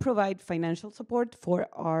only provide financial support for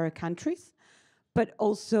our countries, but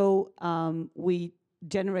also we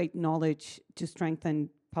generate knowledge to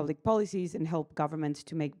strengthen public policies and help governments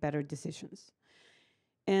to make better decisions.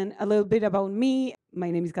 And a little bit about me.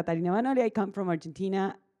 My name is Catalina Vanoli. I come from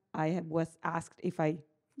Argentina. Was asked if I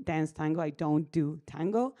dance tango. I don't do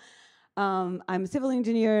tango. I'm a civil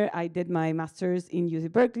engineer. I did my master's in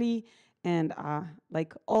UC Berkeley. And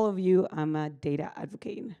like all of you, I'm a data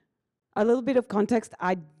advocate. A little bit of context.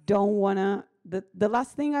 I don't want to, the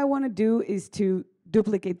last thing I want to do is to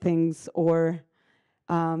duplicate things or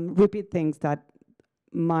repeat things that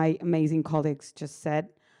my amazing colleagues just said.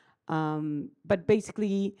 But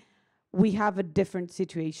basically, we have a different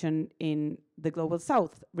situation in the Global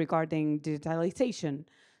South regarding digitalization.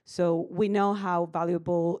 So we know how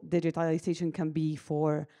valuable digitalization can be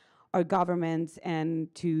for our governments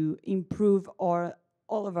and to improve all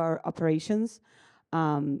of our operations.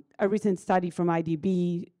 A recent study from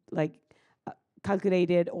ITDP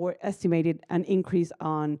calculated or estimated an increase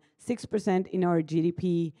on 6% in our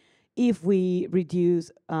GDP if we reduce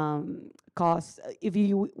costs, if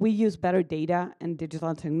we use better data and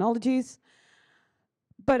digital technologies.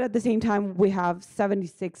 But at the same time, we have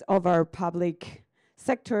 76 of our public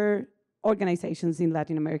sector organizations in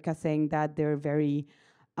Latin America saying that they're they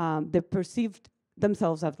perceived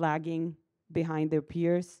themselves as lagging behind their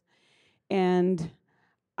peers. And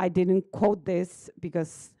I didn't quote this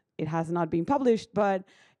because it has not been published, but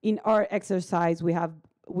in our exercise, we have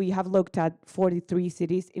looked at 43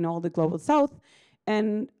 cities in all the Global South,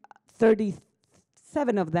 and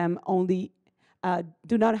 37 of them only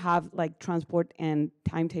do not have transport and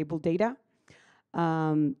timetable data.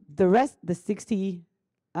 The rest, the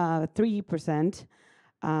 63%,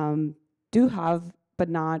 do have, but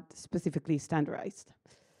not specifically standardized.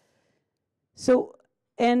 So,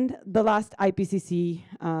 and the last IPCC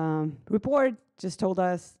report just told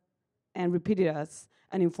us and repeated us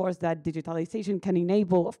and enforced that digitalization can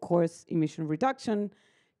enable, of course, emission reduction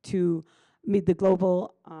to meet the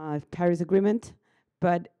global Paris Agreement,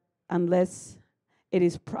 but unless it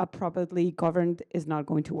is properly governed, is not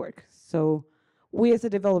going to work. So we as a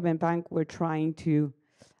development bank, we're trying to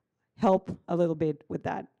help a little bit with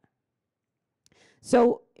that.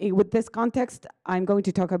 So with this context, I'm going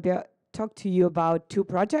to talk to you about two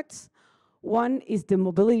projects. One is the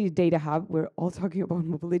MobilityData Hub. We're all talking about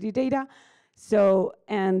mobility data. So,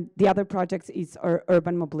 and the other project is our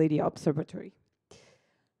Urban Mobility Observatory.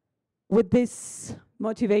 With this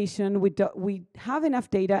motivation, we have enough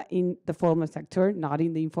data in the formal sector, not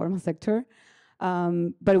in the informal sector,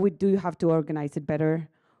 but we do have to organize it better.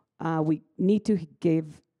 We need to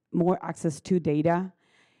give more access to data.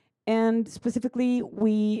 And specifically,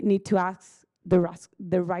 we need to ask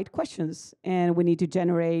the right questions, and we need to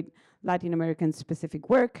generate Latin American specific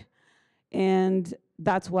work. And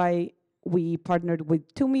that's why we partnered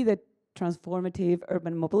with TUMI, the Transformative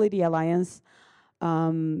Urban Mobility Alliance,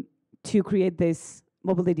 to create this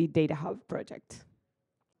Mobility Data Hub project.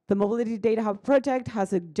 The Mobility Data Hub project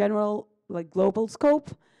has a general, global scope,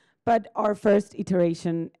 but our first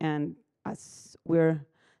iteration, and as we're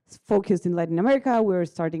focused in Latin America, we're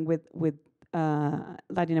starting with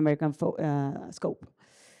Latin American scope.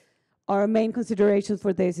 Our main considerations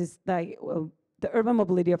for this is the Urban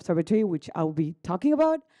Mobility Observatory, which I'll be talking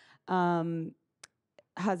about,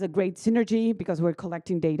 has a great synergy because we're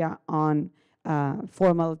collecting data on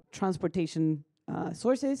formal transportation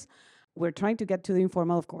sources. We're trying to get to the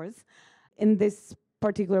informal, of course. In this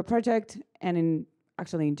particular project, and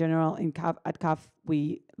actually in general at CAF,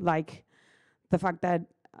 we like the fact that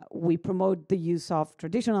we promote the use of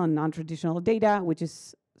traditional and non-traditional data, which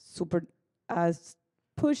is super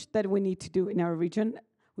push that we need to do in our region.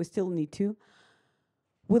 We still need to.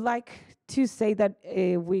 We like to say that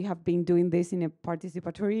we have been doing this in a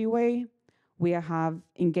participatory way. We have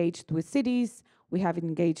engaged with cities. We have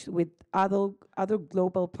engaged with other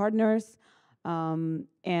global partners and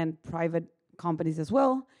private companies as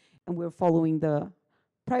well. And we're following the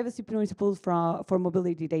privacy principles for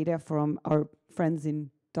mobility data from our friends in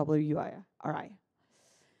WRI.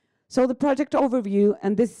 So the project overview,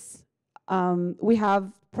 and this, we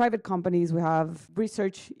have private companies, we have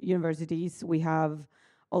research universities, we have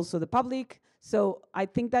also the public. So I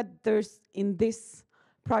think that in this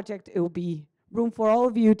project, it will be room for all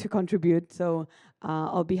of you to contribute. So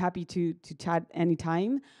I'll be happy to chat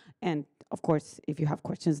anytime. And of course, if you have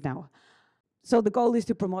questions now. So the goal is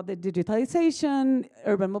to promote the digitalization,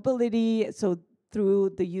 urban mobility, so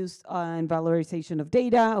through the use and valorization of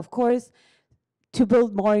data, of course, to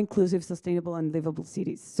build more inclusive, sustainable, and livable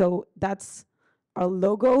cities. So that's our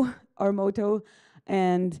logo, our motto.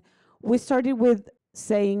 And we started with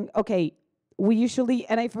saying, okay, we usually,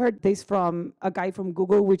 and I've heard this from a guy from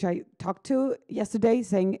Google, which I talked to yesterday,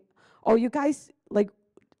 saying, oh, you guys like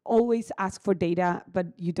always ask for data, but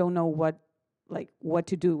you don't know what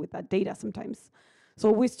to do with that data sometimes.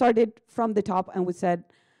 So we started from the top and we said,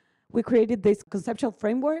 we created this conceptual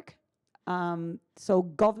framework. So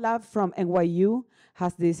GovLab from NYU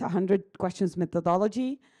has this 100 questions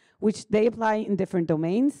methodology, which they apply in different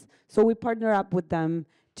domains. So we partner up with them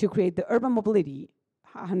to create the urban mobility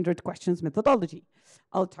 100 questions methodology.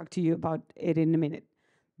 I'll talk to you about it in a minute.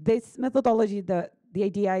 This methodology, the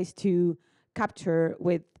idea is to capture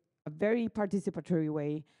with a very participatory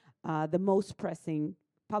way the most pressing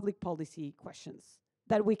public policy questions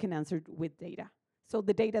that we can answer with data. So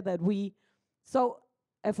the data that we so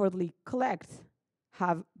effortlessly collect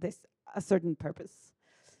have a certain purpose.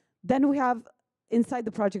 Then we have, inside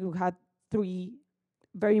the project, we had 3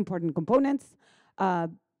 very important components.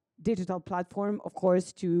 Digital platform, of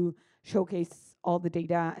course, to showcase all the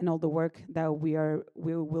data and all the work that we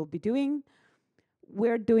will be doing.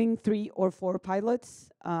 We're doing 3 or 4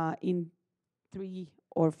 pilots in 3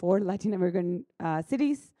 or 4 Latin American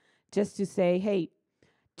cities, just to say, hey,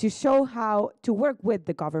 to show how to work with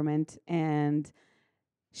the government and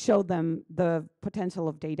show them the potential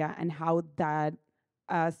of data and how that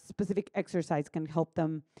specific exercise can help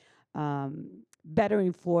them better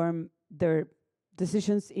inform their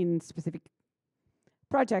decisions in specific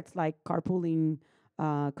projects like carpooling,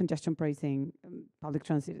 congestion pricing, public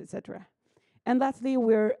transit, etc. And lastly,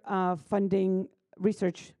 we're funding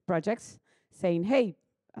research projects, saying, hey,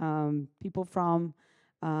 people from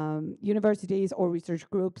universities or research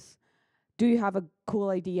groups, do you have a cool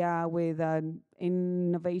idea with an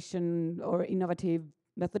innovation or innovative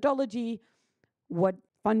methodology? What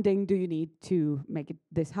funding do you need to make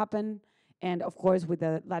this happen? And of course, with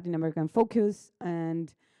the Latin American focus,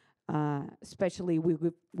 and especially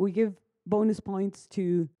we give bonus points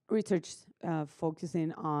to research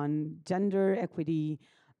focusing on gender equity,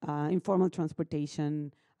 informal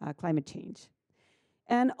transportation, climate change.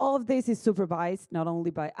 And all of this is supervised not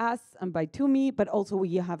only by us and by Tu-Tho, but also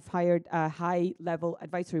we have hired a high-level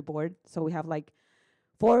advisory board. So we have like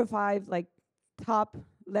 4 or 5 like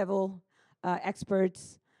top-level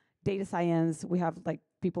experts, data science. We have like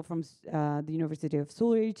people from the University of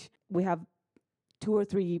Zurich. We have 2 or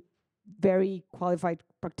 3 very qualified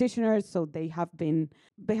practitioners, so they have been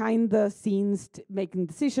behind the scenes making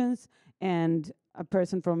decisions, and a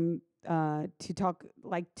person from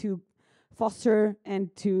to foster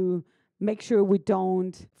and to make sure we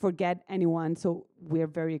don't forget anyone. So we're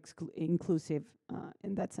very inclusive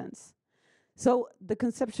in that sense. So the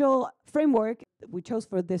conceptual framework we chose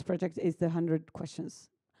for this project is the 100 questions.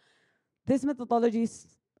 This methodology,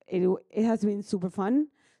 it has been super fun.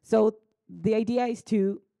 So the idea is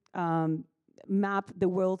to map the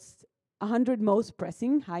world's 100 most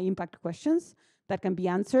pressing high impact questions that can be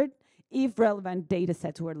answered if relevant data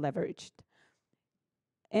sets were leveraged.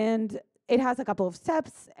 And it has a couple of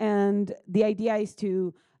steps, and the idea is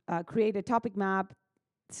to create a topic map.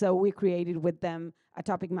 So we created with them a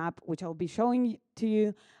topic map, which I'll be showing to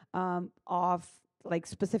you, of like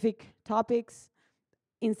specific topics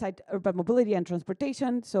inside urban mobility and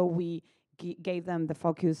transportation. So we gave them the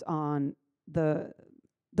focus on the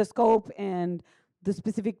scope and the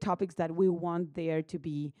specific topics that we want there to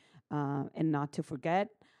be and not to forget.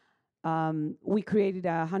 We created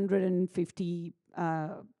a 150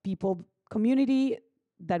 people community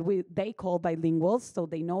that they call bilinguals, so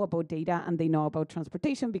they know about data and they know about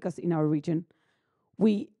transportation, because in our region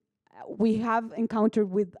we have encountered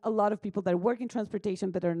with a lot of people that work in transportation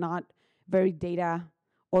but are not very data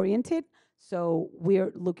oriented. So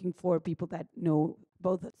we're looking for people that know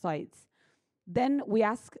both sides. Then we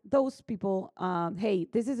ask those people, hey,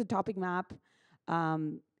 this is a topic map.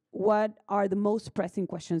 What are the most pressing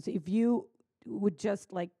questions? If you would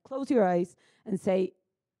just like close your eyes and say,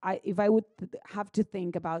 if I would have to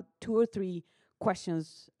think about 2 or 3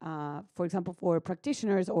 questions, for example, for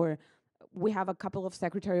practitioners, or we have a couple of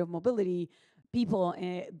Secretary of Mobility people,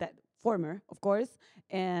 that former, of course,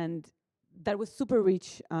 and that was super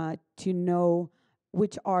rich to know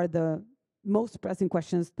which are the most pressing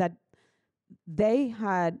questions that they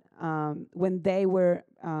had when they were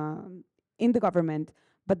in the government,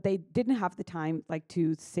 but they didn't have the time like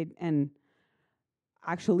to sit and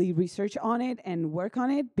actually research on it and work on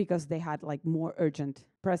it because they had like more urgent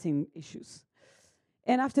pressing issues.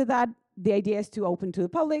 And after that, the idea is to open to the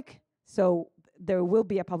public. So there will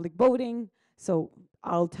be a public voting. So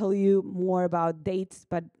I'll tell you more about dates,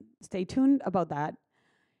 but stay tuned about that.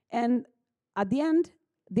 And at the end,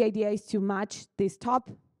 the idea is to match these top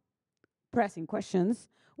pressing questions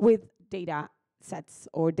with data sets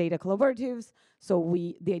or data collaboratives. So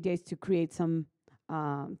the idea is to create some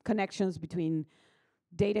connections between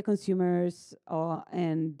data consumers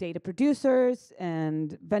and data producers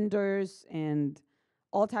and vendors and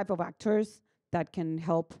all type of actors that can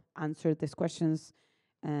help answer these questions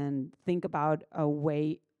and think about a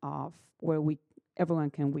way of where everyone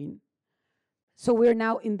can win. So we're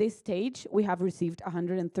now in this stage. We have received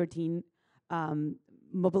 113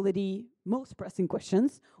 mobility most pressing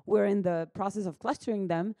questions. We're in the process of clustering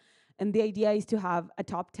them, and the idea is to have a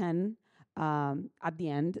top 10 at the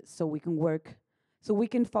end, so we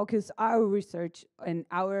can focus our research and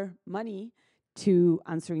our money to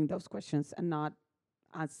answering those questions and not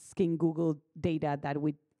asking Google data that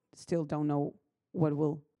we still don't know what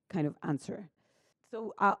will kind of answer.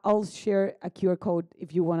 So I'll share a QR code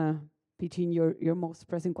if you want to pitch in your most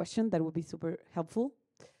pressing question. That would be super helpful.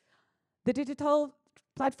 The digital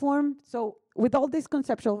platform. So with all this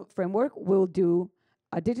conceptual framework, we'll do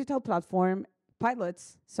a digital platform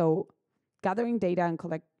pilots. So gathering data and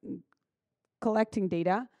collecting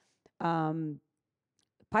data,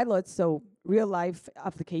 pilots, so real life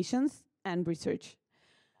applications and research.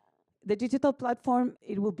 The digital platform,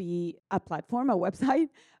 it will be a platform, a website,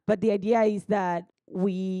 but the idea is that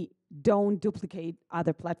we don't duplicate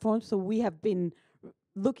other platforms. So we have been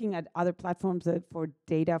looking at other platforms for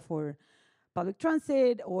data for public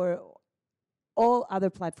transit or all other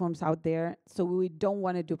platforms out there. So we don't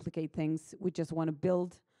want to duplicate things. We just want to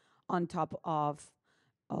build on top of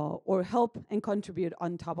or help and contribute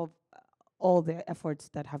on top of all the efforts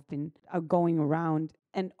that have been going around.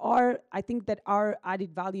 And I think that our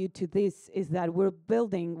added value to this is that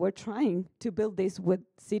we're trying to build this with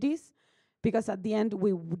cities, because at the end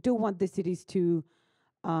we do want the cities to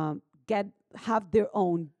have their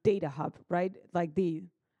own data hub, right? Like the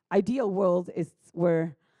ideal world is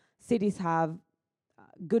where cities have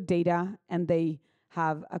good data and they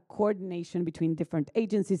have a coordination between different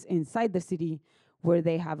agencies inside the city where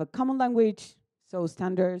they have a common language, so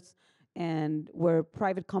standards, and where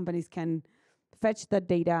private companies can fetch that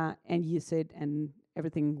data and use it and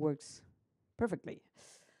everything works perfectly.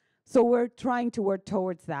 So we're trying to work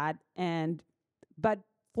towards that, but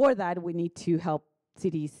for that we need to help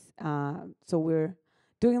cities. So we're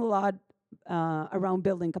doing a lot around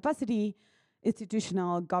building capacity,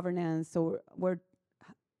 institutional governance. So we're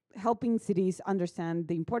helping cities understand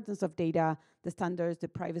the importance of data, the standards, the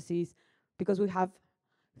privacies, because we have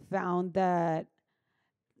found that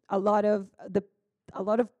a lot of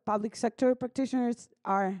public sector practitioners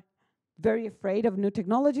are very afraid of new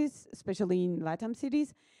technologies, especially in LATAM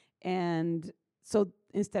cities. And so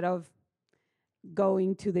instead of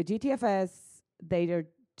going to the GTFS, they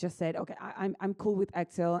just said, okay, I'm cool with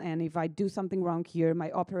Excel, and if I do something wrong here, my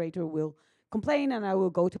operator will complain and I will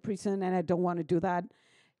go to prison, and I don't want to do that.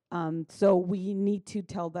 So we need to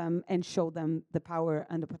tell them and show them the power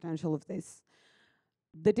and the potential of this.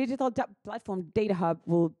 The digital platform data hub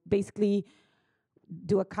will basically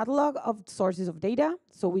do a catalog of sources of data.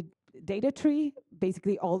 So data tree,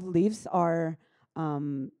 basically all the leaves are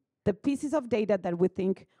the pieces of data that we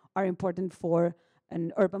think are important for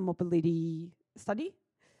an urban mobility study.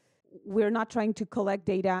 We're not trying to collect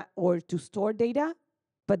data or to store data,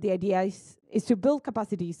 but the idea is to build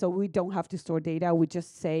capacity so we don't have to store data. We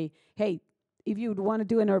just say, hey, if you want to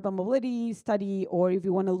do an urban mobility study or if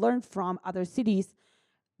you want to learn from other cities,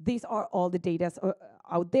 these are all the data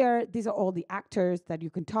out there. These are all the actors that you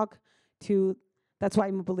can talk to. That's why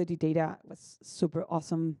MobilityData was super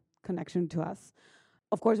awesome connection to us.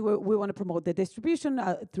 Of course, we want to promote the distribution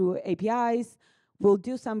through APIs. We'll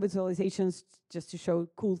do some visualizations just to show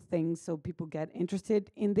cool things so people get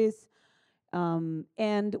interested in this.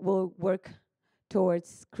 And we'll work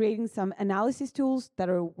towards creating some analysis tools that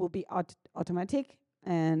will be automatic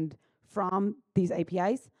and from these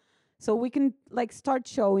APIs. So we can start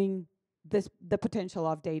showing the potential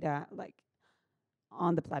of data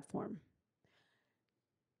on the platform.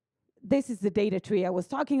 This is the data tree I was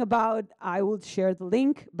talking about. I will share the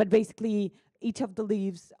link, but basically each of the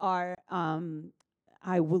leaves are,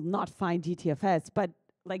 I will not find GTFS, but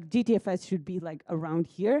GTFS should be around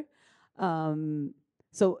here. And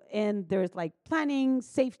there's planning,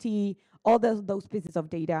 safety, all those pieces of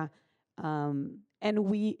data. And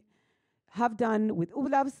we have done with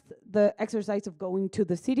UBLabs the exercise of going to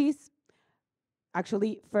the cities,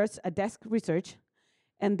 actually first a desk research,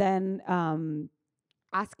 and then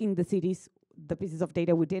asking the cities the pieces of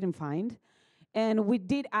data we didn't find. And we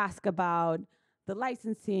did ask about the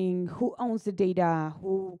licensing, who owns the data,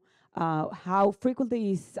 how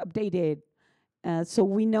frequently is updated, so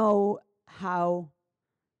we know how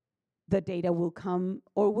the data will come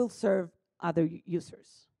or will serve other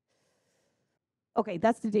users. Okay,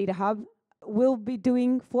 that's the Data Hub. We'll be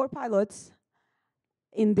doing 4 pilots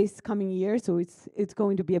in this coming year, so it's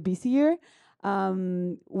going to be a busy year.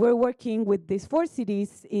 We're working with these 4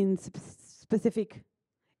 cities in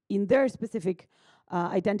their specific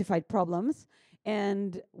identified problems,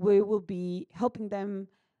 and we will be helping them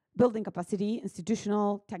building capacity,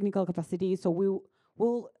 institutional, technical capacity. So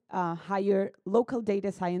we'll hire local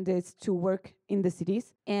data scientists to work in the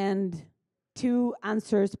cities and to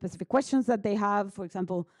answer specific questions that they have. For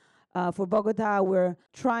example, for Bogota, we're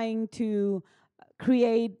trying to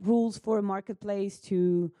create rules for a marketplace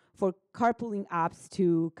for carpooling apps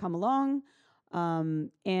to come along,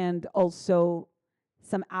 and also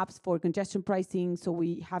some apps for congestion pricing. So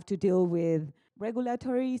we have to deal with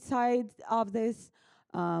regulatory side of this,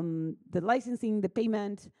 the licensing, the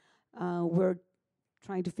payment. We're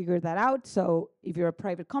trying to figure that out. So if you're a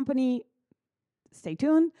private company, stay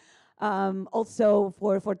tuned. Also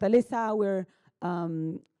for Fortaleza, we're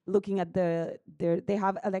looking at they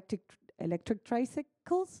have electric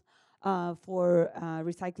tricycles for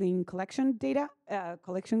recycling collection data,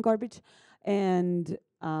 collection garbage. And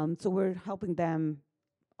so we're helping them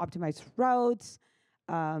optimize routes.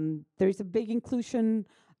 There is a big inclusion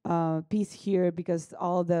piece here because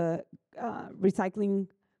all the recycling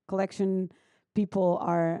collection people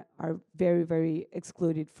are very, very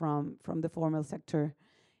excluded from the formal sector.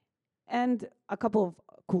 And a couple of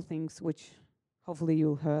cool things which hopefully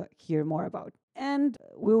you'll hear more about. And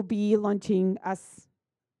we'll be launching, as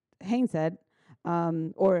Hein said,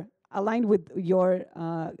 or aligned with your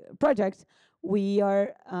project, we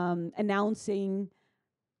are announcing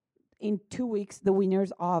in 2 weeks the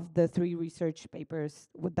winners of the 3 research papers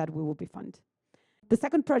that we will be fund. The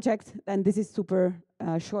second project, and this is super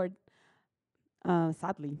short,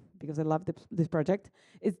 sadly, because I love this project,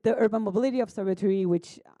 is the Urban Mobility Observatory,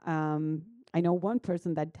 which I know one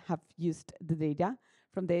person that have used the data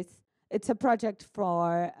from this. It's a project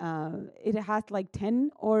for, it has like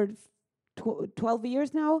 10 or 12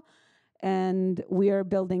 years now, and we are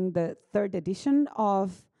building the 3rd edition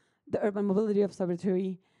of the Urban Mobility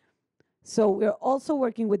Observatory. So we're also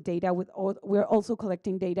working with data, we're also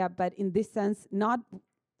collecting data, but in this sense, not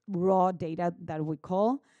raw data that we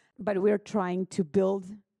call, but we're trying to build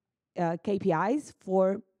KPIs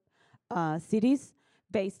for cities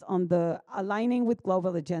based on the aligning with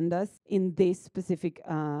global agendas in these specific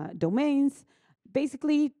domains,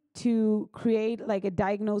 basically to create like a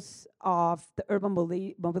diagnosis of the urban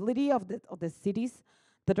mobility of the cities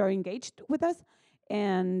that are engaged with us,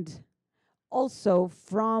 and also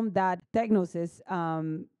from that diagnosis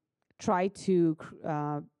try to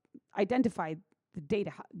identify the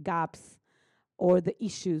data gaps or the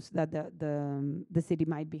issues that the city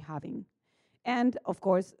might be having. And of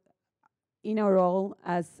course, in our role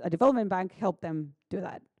as a development bank, help them do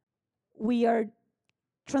that. We are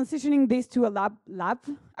transitioning this to a lab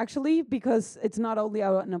actually, because it's not only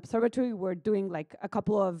an observatory, we're doing like a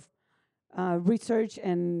couple of research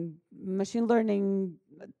and machine learning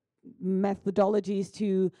methodologies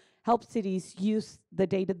to help cities use the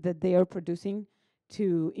data that they are producing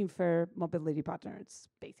to infer mobility patterns,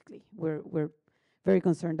 basically. We're very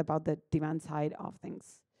concerned about the demand side of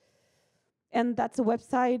things. And that's a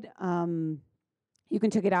website. You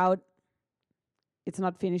can check it out. It's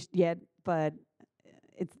not finished yet, but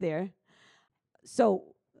it's there.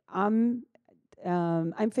 So I'm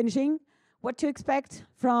finishing. What to expect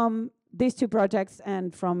from these 2 projects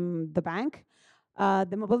and from the bank.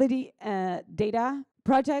 The mobility data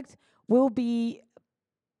project will be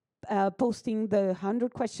posting the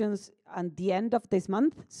 100 questions at the end of this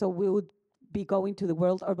month. So we will be going to the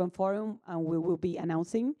World Urban Forum and we will be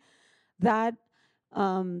announcing that.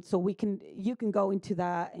 So you can go into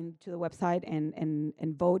the website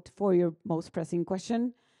and vote for your most pressing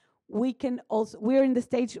question. We're in the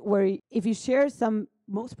stage where if you share some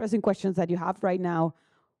most pressing questions that you have right now,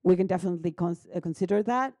 we can definitely consider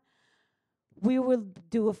that. We will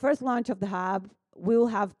do a first launch of the hub. We'll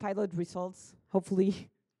have pilot results,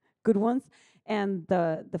 hopefully good ones, and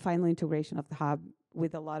the final integration of the hub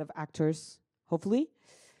with a lot of actors, hopefully.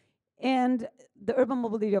 And the Urban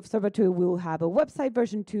Mobility Observatory will have a website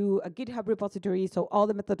version 2, a GitHub repository, so all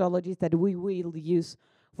the methodologies that we will use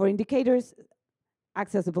for indicators,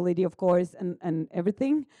 accessibility, of course, and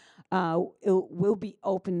everything. It will be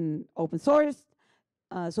open source,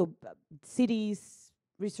 so cities,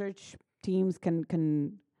 research teams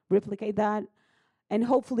can replicate that. And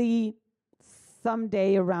hopefully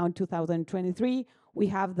someday around 2023, we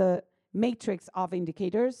have the matrix of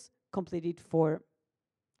indicators completed for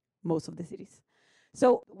most of the cities.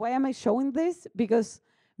 So why am I showing this? Because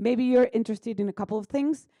maybe you're interested in a couple of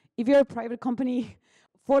things. If you're a private company,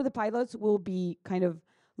 for the pilots, we'll be kind of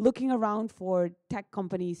looking around for tech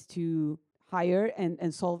companies to hire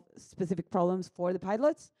and solve specific problems for the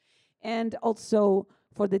pilots. And also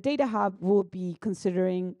for the data hub, we'll be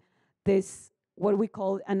considering this, what we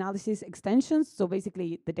call analysis extensions. So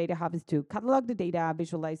basically the data hub is to catalog the data,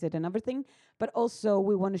 visualize it and everything, but also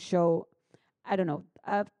we want to show, I don't know,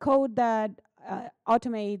 a code that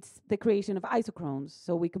automates the creation of isochrones.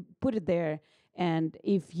 So we could put it there, and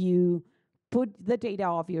if you put the data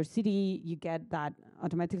of your city, you get that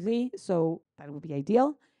automatically. So that would be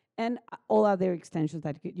ideal. And all other extensions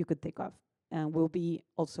that you could think of. And we'll be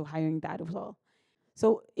also hiring that as well.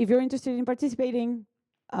 So if you're interested in participating,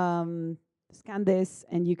 scan this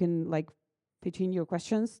and you can like pitch in your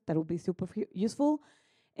questions. That will be super useful.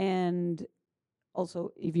 And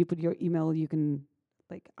also, if you put your email, you can,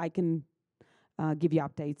 like, I can give you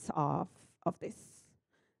updates of this.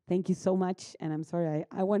 Thank you so much. And I'm sorry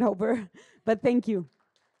I went over, but thank you.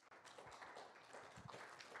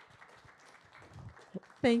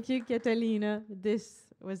 Thank you, Catalina.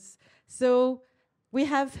 This was so. We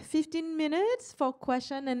have 15 minutes for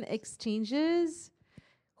question and exchanges.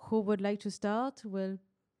 Who would like to start? Well,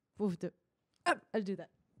 I'll do that.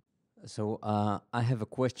 So I have a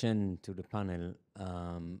question to the panel.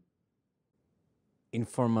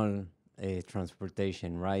 Informal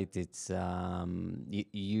transportation, right? It's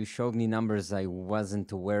you showed me numbers I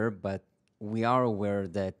wasn't aware, but we are aware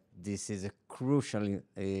that this is a crucial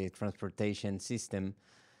transportation system.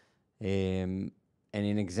 And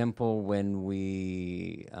an example, when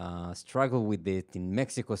we struggle with it in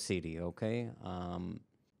Mexico City, okay,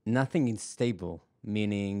 nothing is stable,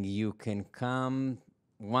 meaning you can come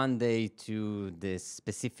one day to the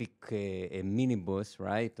specific minibus,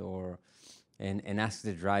 right, or and ask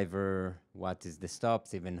the driver what is the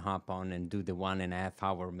stops, even hop on and do the 1.5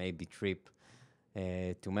 hour maybe trip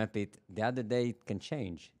to map it. The other day it can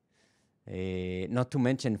change. Not to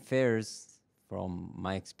mention fares. From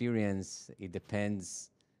my experience, it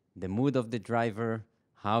depends the mood of the driver,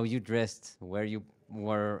 how you dressed, where you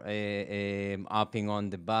were hopping on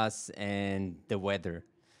the bus, and the weather.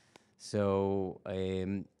 So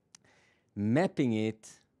mapping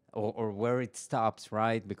it or where it stops,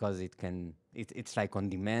 right? Because it's like on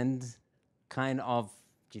demand, kind of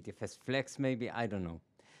GTFS Flex maybe, I don't know.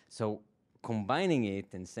 So combining it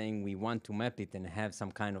and saying we want to map it and have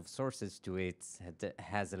some kind of sources to it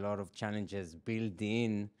has a lot of challenges built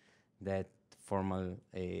in that formal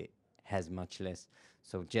has much less.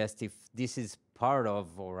 So just if this is part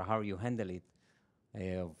of, or how you handle it,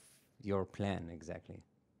 of your plan exactly.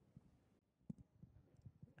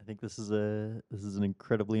 I think this is an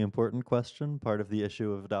incredibly important question, part of the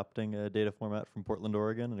issue of adopting a data format from Portland,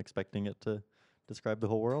 Oregon, and expecting it to describe the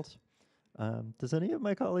whole world. Does any of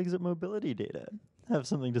my colleagues at MobilityData have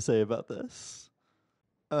something to say about this?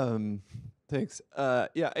 Thanks.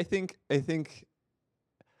 Yeah, I think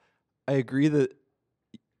I agree that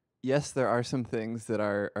yes, there are some things that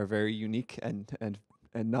are very unique and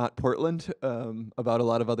not Portland about a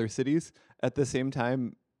lot of other cities. At the same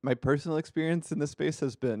time, my personal experience in this space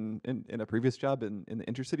has been in a previous job in the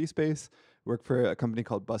intercity space. Worked for a company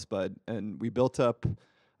called BusBud, and we built up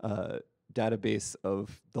database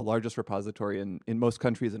of the largest repository in most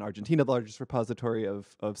countries. In Argentina, the largest repository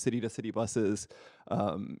of city-to-city buses.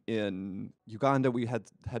 In Uganda, we had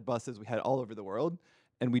buses we had all over the world.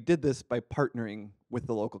 And we did this by partnering with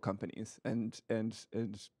the local companies and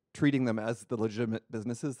treating them as the legitimate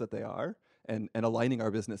businesses that they are and aligning our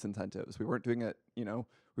business incentives. We weren't doing it,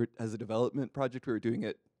 as a development project, we were doing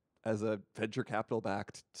it as a venture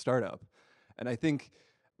capital-backed startup. And I think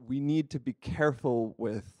we need to be careful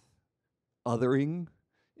with othering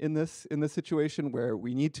in this situation where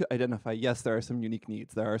we need to identify, yes, there are some unique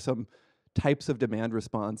needs. There are some types of demand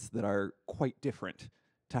response that are quite different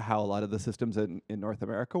to how a lot of the systems in North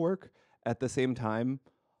America work. At the same time,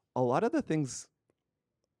 a lot of the things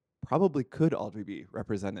probably could already be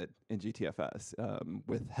represented in GTFS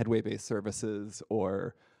with headway-based services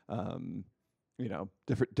or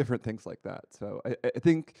different things like that. So I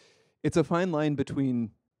think it's a fine line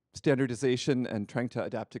between standardization and trying to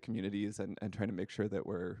adapt to communities and trying to make sure that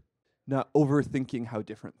we're not overthinking how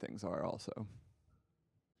different things are also.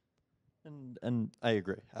 And I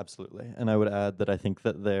agree, absolutely. And I would add that I think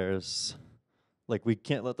that there's, we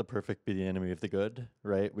can't let the perfect be the enemy of the good,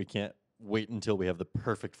 right? We can't wait until we have the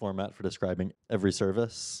perfect format for describing every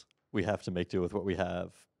service. We have to make do with what we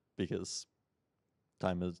have because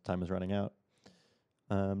time is running out.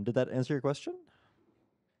 Did that answer your question?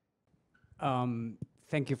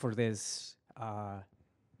 Thank you for this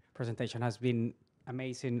presentation. Has been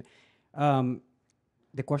amazing.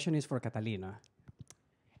 The question is for Catalina,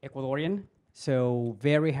 Ecuadorian. So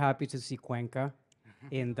very happy to see Cuenca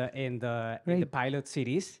in the pilot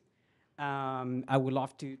cities. I would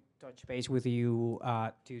love to touch base with you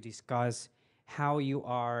to discuss how you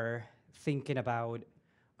are thinking about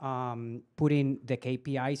putting the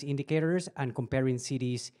KPIs indicators and comparing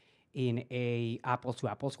cities in a apples to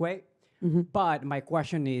apples way. But my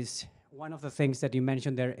question is, one of the things that you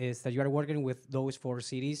mentioned there is that you are working with those 4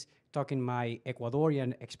 cities, talking my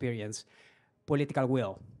Ecuadorian experience, political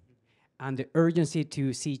will, and the urgency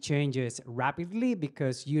to see changes rapidly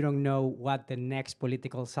because you don't know what the next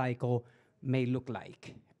political cycle may look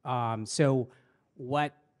like. So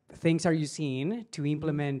what things are you seeing to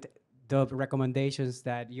implement the recommendations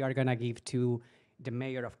that you are gonna give to the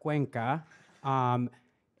mayor of Cuenca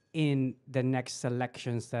in the next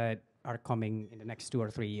elections that are coming in the next 2 or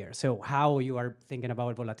 3 years? So how you are thinking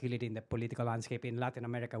about volatility in the political landscape in Latin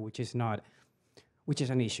America, which is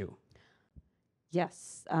an issue.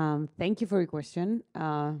 Yes, thank you for your question.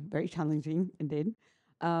 Very challenging indeed.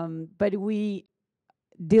 But we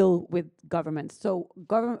deal with governments. So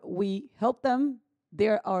we help them.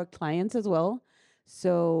 They're our clients as well.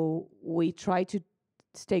 So we try to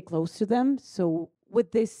stay close to them. So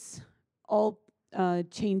with this all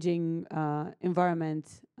changing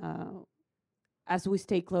environment, as we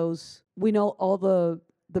stay close, we know all the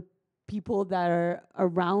people that are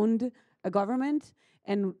around a government,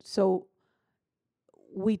 and so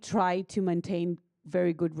we try to maintain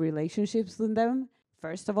very good relationships with them,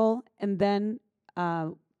 first of all. And then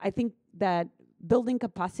I think that building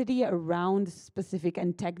capacity around specific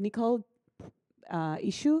and technical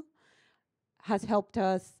issue has helped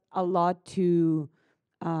us a lot to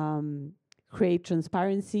create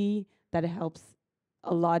transparency. That helps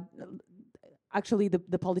a lot. Actually,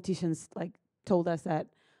 the politicians told us that,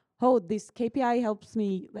 oh, this KPI helps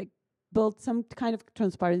me build some kind of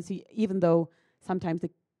transparency, even though sometimes the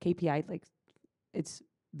KPI it's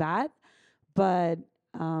bad. But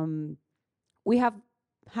we have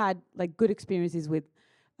had good experiences with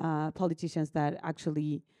politicians that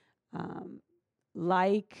actually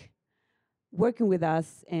like working with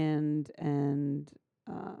us and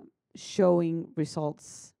showing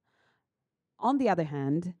results. On the other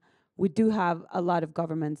hand, we do have a lot of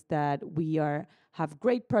governments that have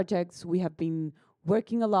great projects. We have been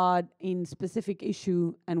working a lot in specific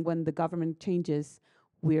issue, and when the government changes,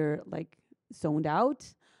 we're zoned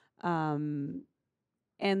out. And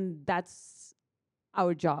that's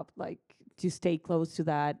our job, to stay close to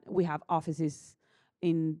that. We have offices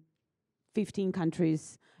in 15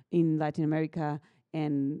 countries in Latin America,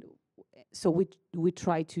 and so we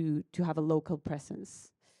try to have a local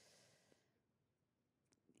presence.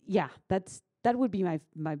 Yeah, that would be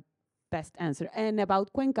my best answer. And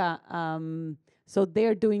about Cuenca, so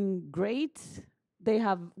they're doing great. They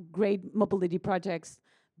have great mobility projects.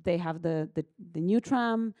 They have the new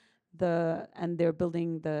tram, and they're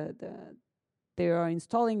building they are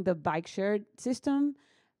installing the bike shared system.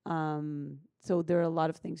 So there are a lot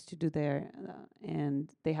of things to do there,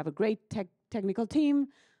 and they have a great technical team,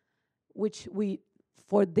 which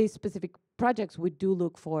for these specific projects, we do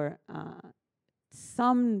look for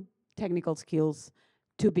some technical skills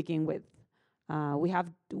to begin with.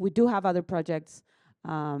 We do have other projects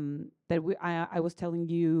that I was telling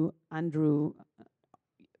you, Andrew,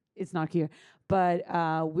 it's not here, but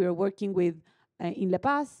we're working with in La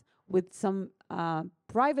Paz with some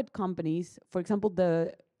private companies. For example,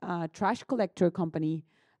 the trash collector company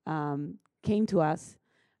came to us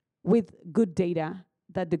with good data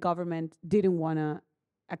that the government didn't want to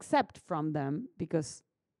accept from them because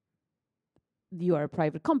you are a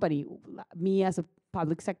private company. Me as a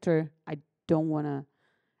public sector, I don't want to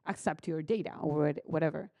accept your data or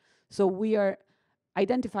whatever. So we are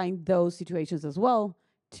identifying those situations as well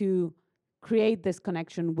to create this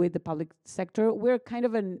connection with the public sector. We're kind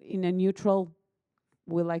of in a neutral,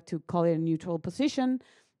 we like to call it a neutral position.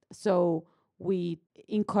 So we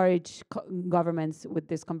encourage governments with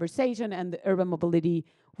this conversation, and the urban mobility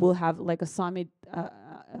will have a summit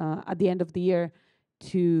at the end of the year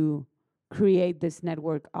to create this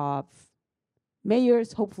network of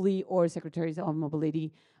mayors, hopefully, or secretaries of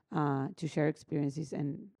mobility to share experiences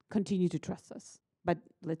and continue to trust us. But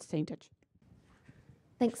let's stay in touch.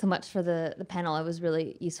 Thanks so much for the panel. It was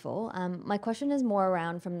really useful. My question is more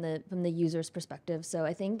around from the user's perspective. So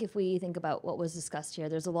I think if we think about what was discussed here,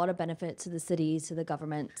 there's a lot of benefit to the cities, to the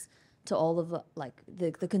governments, to all of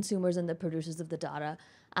the consumers and the producers of the data.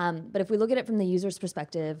 But if we look at it from the user's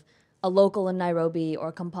perspective, a local in Nairobi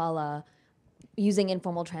or Kampala using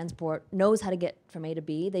informal transport knows how to get from A to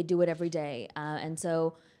B. They do it every day. And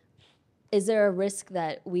so is there a risk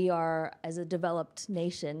that we are, as a developed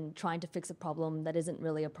nation, trying to fix a problem that isn't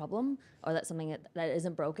really a problem, or that's something that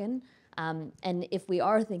isn't broken? And if we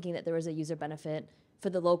are thinking that there is a user benefit for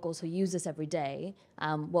the locals who use this every day,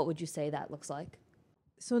 what would you say that looks like?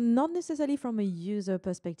 So not necessarily from a user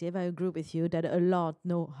perspective, I agree with you that a lot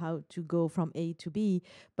know how to go from A to B.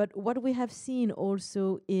 But what we have seen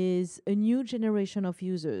also is a new generation of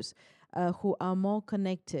users who are more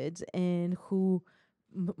connected and who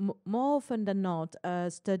more often than not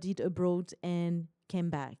studied abroad and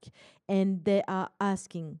came back. And they are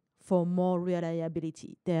asking for more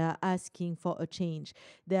reliability. They are asking for a change.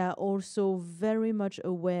 They are also very much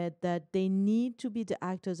aware that they need to be the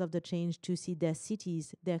actors of the change to see their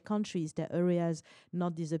cities, their countries, their areas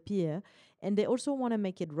not disappear. And they also want to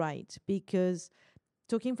make it right, because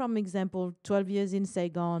talking from example, 12 years in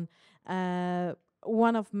Saigon,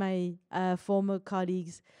 one of my former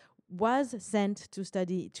colleagues was sent to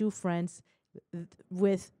study to France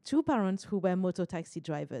with two parents who were motor taxi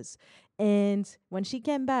drivers. And when she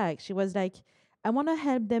came back, she was like, I want to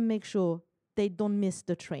help them make sure they don't miss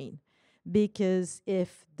the train. Because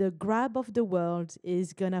if the grab of the world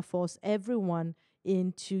is going to force everyone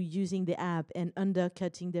into using the app and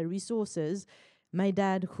undercutting their resources, my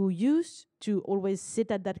dad, who used to always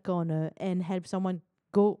sit at that corner and help someone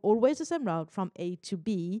go always the same route from A to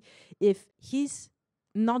B, if he's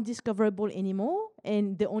not discoverable anymore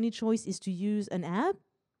and the only choice is to use an app,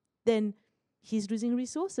 then he's losing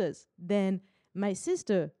resources. Then my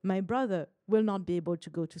sister, my brother will not be able to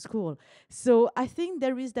go to school. So I think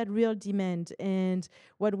there is that real demand, and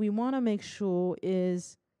what we want to make sure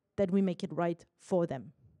is that we make it right for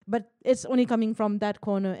them. But it's only coming from that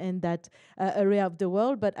corner and that area of the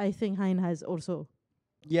world. But I think Hein has also.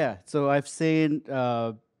 Yeah, so I've seen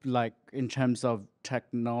like in terms of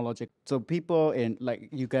technology, so people in like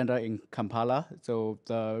Uganda in Kampala, so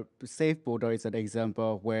the safe border is an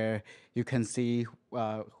example where you can see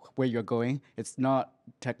where you're going. It's not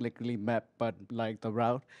technically mapped, but like the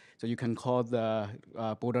route. So you can call the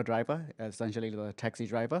border driver, essentially the taxi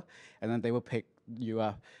driver, and then they will pick you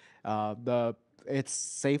up. It's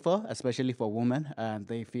safer, especially for women, and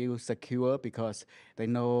they feel secure because they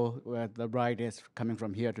know where the ride is coming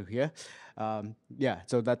from here to here. Yeah,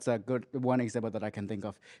 so that's a good one example that I can think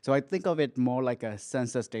of. So I think of it more like a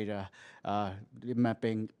census data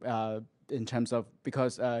mapping in terms of,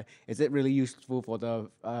 because is it really useful for the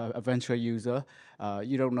eventual user?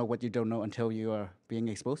 You don't know what you don't know until you are being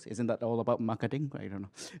exposed. Isn't that all about marketing? I don't know.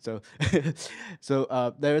 So,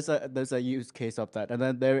 so there's a use case of that, and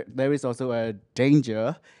then there is also a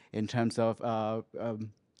danger in terms of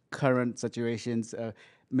current situations.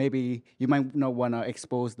 Maybe you might not want to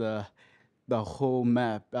expose the whole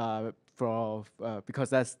map because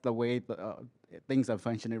that's the way things are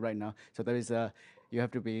functioning right now. So there is you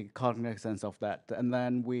have to be cognizant of that. And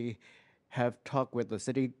then we have talked with the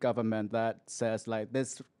city government that says like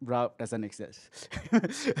this route doesn't exist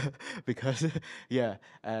because yeah.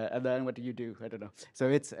 And then what do you do? I don't know. So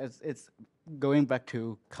it's going back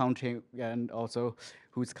to counting and also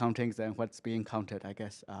who's counting and what's being counted, I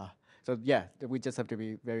guess. So yeah, we just have to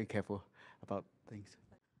be very careful about things.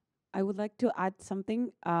 I would like to add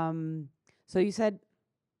something. So you said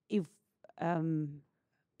if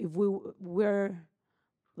we're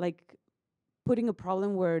like putting a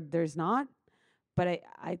problem where there's not, but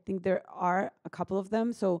I think there are a couple of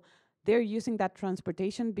them. So they're using that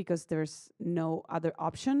transportation because there's no other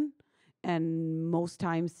option, and most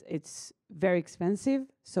times it's very expensive.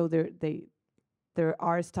 So there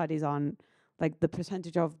are studies on like the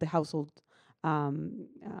percentage of the household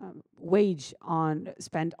wage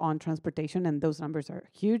spent on transportation, and those numbers are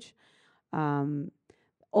huge.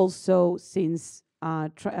 Also, since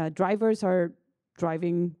drivers are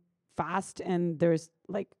driving fast and there's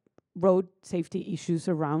like road safety issues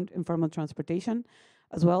around informal transportation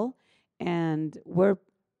as well, and we're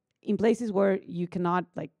in places where you cannot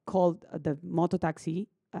like call the moto taxi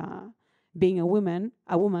being a woman,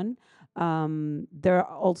 there are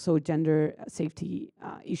also gender safety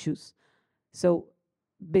issues. So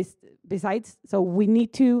besides, so we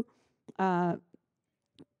need to kind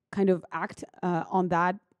of act on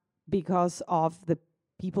that because of the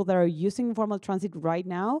people that are using informal transit right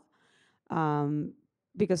now.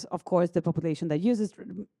 Because of course the population that uses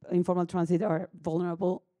informal transit are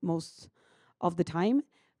vulnerable most of the time,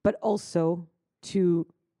 but also to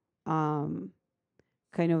kind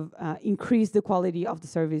of increase the quality of the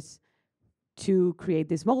service to create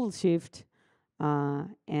this modal shift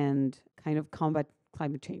and kind of combat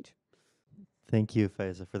climate change. Thank you,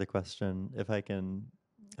 Faiza, for the question. If I can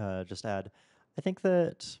just add, I think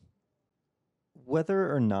that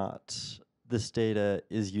whether or not this data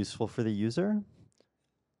is useful for the user,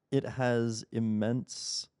 it has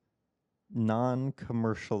immense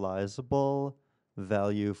non-commercializable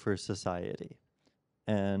value for society.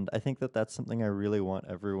 And I think that that's something I really want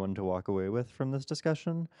everyone to walk away with from this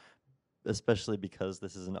discussion, especially because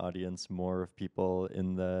this is an audience more of people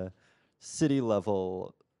in the city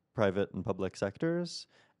level, private and public sectors.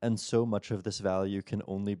 And so much of this value can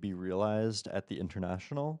only be realized at the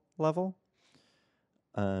international level.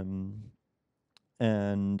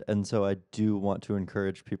 And so I do want to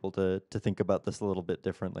encourage people to think about this a little bit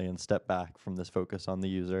differently and step back from this focus on the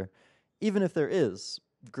user, even if there is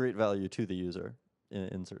great value to the user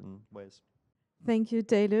in certain ways. Thank you,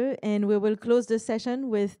 Taylor. And we will close the session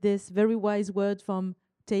with this very wise word from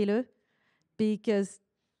Taylor, because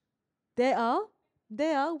they are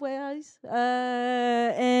wise.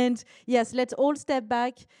 And yes, let's all step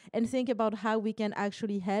back and think about how we can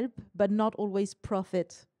actually help, but not always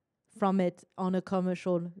profit from it on a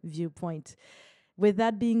commercial viewpoint. With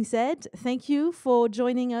that being said, thank you for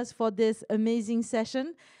joining us for this amazing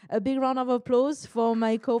session. A big round of applause for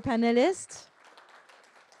my co-panelists.